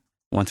thing,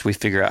 once we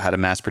figure out how to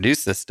mass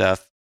produce this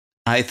stuff,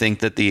 I think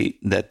that the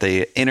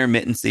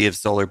intermittency of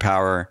solar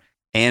power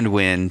and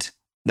wind,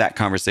 that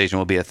conversation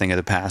will be a thing of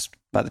the past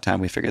by the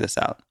time we figure this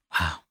out.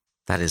 Wow.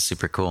 That is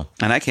super cool.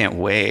 And I can't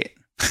wait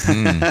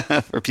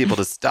for people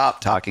to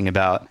stop talking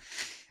about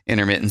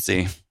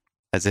intermittency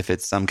as if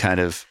it's some kind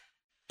of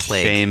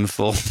plague.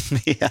 Shameful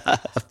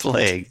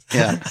plague.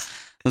 Yeah.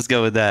 Let's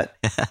go with that.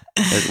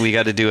 We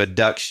got to do a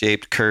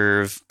duck-shaped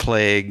curve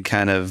plague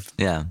kind of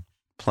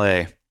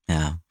play.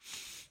 Yeah.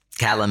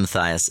 Catlin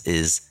Mathias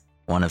is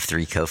one of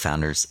 3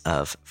 co-founders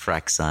of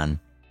FracSun,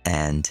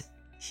 and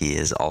he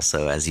is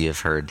also, as you have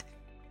heard,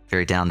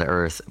 very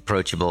down-to-earth,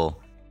 approachable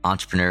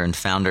entrepreneur and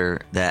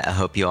founder that I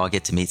hope you all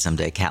get to meet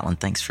someday. Catlin,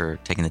 thanks for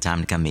taking the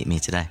time to come meet me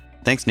today.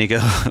 Thanks,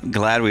 Nico.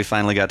 Glad we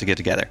finally got to get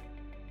together.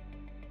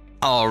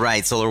 All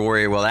right, Solar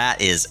Warrior. Well,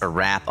 that is a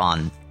wrap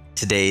on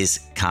today's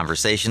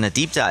conversation, a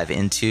deep dive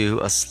into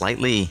a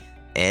slightly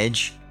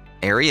edge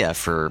area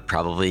for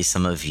probably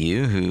some of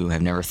you who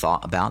have never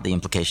thought about the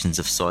implications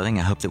of soiling.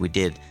 I hope that we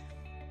did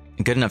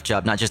a good enough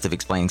job, not just of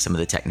explaining some of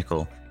the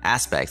technical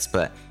aspects,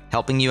 but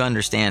helping you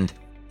understand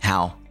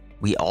how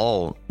we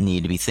all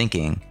need to be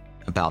thinking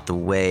about the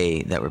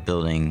way that we're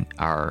building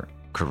our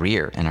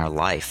career and our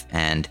life.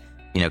 And,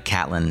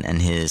 Catlin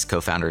and his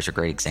co-founders are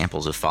great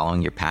examples of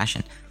following your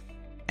passion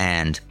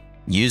and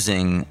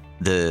using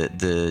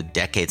the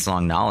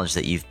decades-long knowledge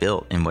that you've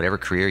built in whatever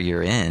career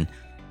you're in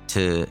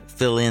to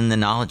fill in the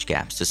knowledge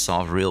gaps, to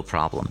solve real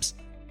problems.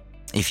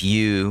 If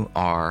you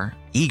are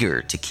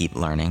eager to keep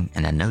learning,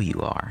 and I know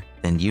you are,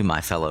 then you, my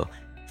fellow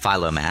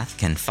Philomath,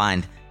 can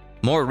find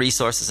more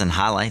resources and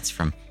highlights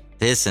from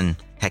this and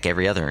heck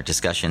every other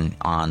discussion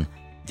on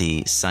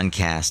the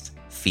Suncast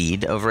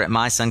feed over at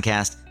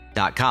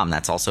mysuncast.com.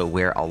 That's also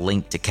where I'll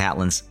link to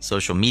Catlin's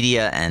social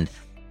media and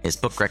his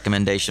book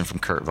recommendation from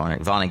Kurt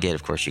Vonnegut.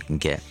 Of course, you can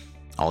get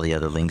all the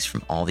other links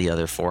from all the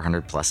other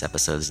 400 plus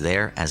episodes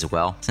there as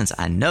well. Since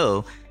I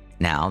know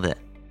now that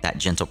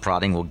gentle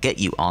prodding will get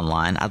you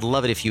online, I'd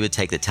love it if you would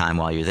take the time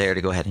while you're there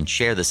to go ahead and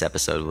share this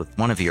episode with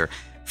one of your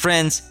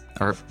friends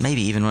or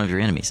maybe even one of your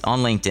enemies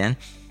on LinkedIn,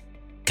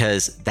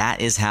 because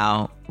that is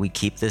how we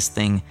keep this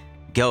thing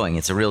going.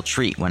 It's a real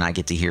treat when I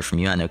get to hear from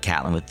you. I know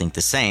Catlin would think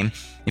the same.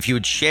 If you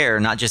would share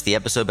not just the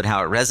episode, but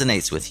how it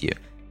resonates with you.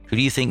 Who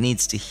do you think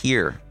needs to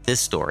hear this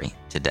story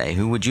today?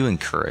 Who would you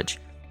encourage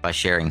by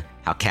sharing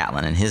how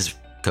Catlin and his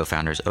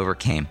co-founders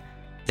overcame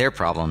their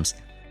problems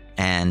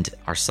and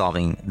are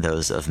solving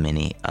those of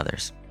many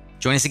others?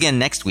 Join us again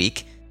next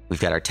week.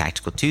 We've got our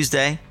Tactical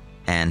Tuesday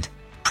and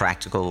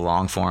practical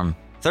long-form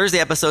Thursday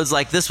episodes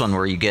like this one,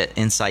 where you get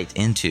insight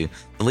into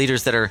the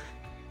leaders that are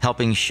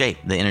helping shape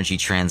the energy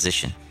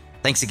transition.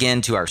 Thanks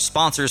again to our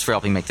sponsors for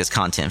helping make this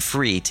content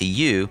free to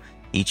you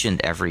each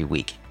and every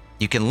week.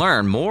 You can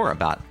learn more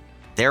about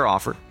their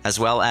offer, as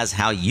well as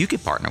how you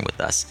could partner with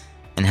us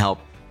and help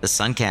the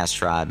Suncast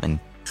tribe and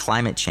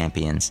climate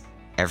champions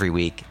every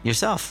week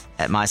yourself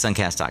at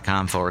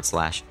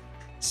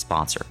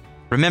mysuncast.com/sponsor.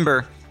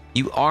 Remember,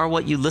 you are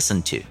what you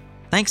listen to.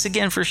 Thanks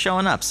again for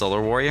showing up,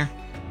 Solar Warrior.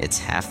 It's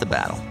half the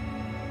battle.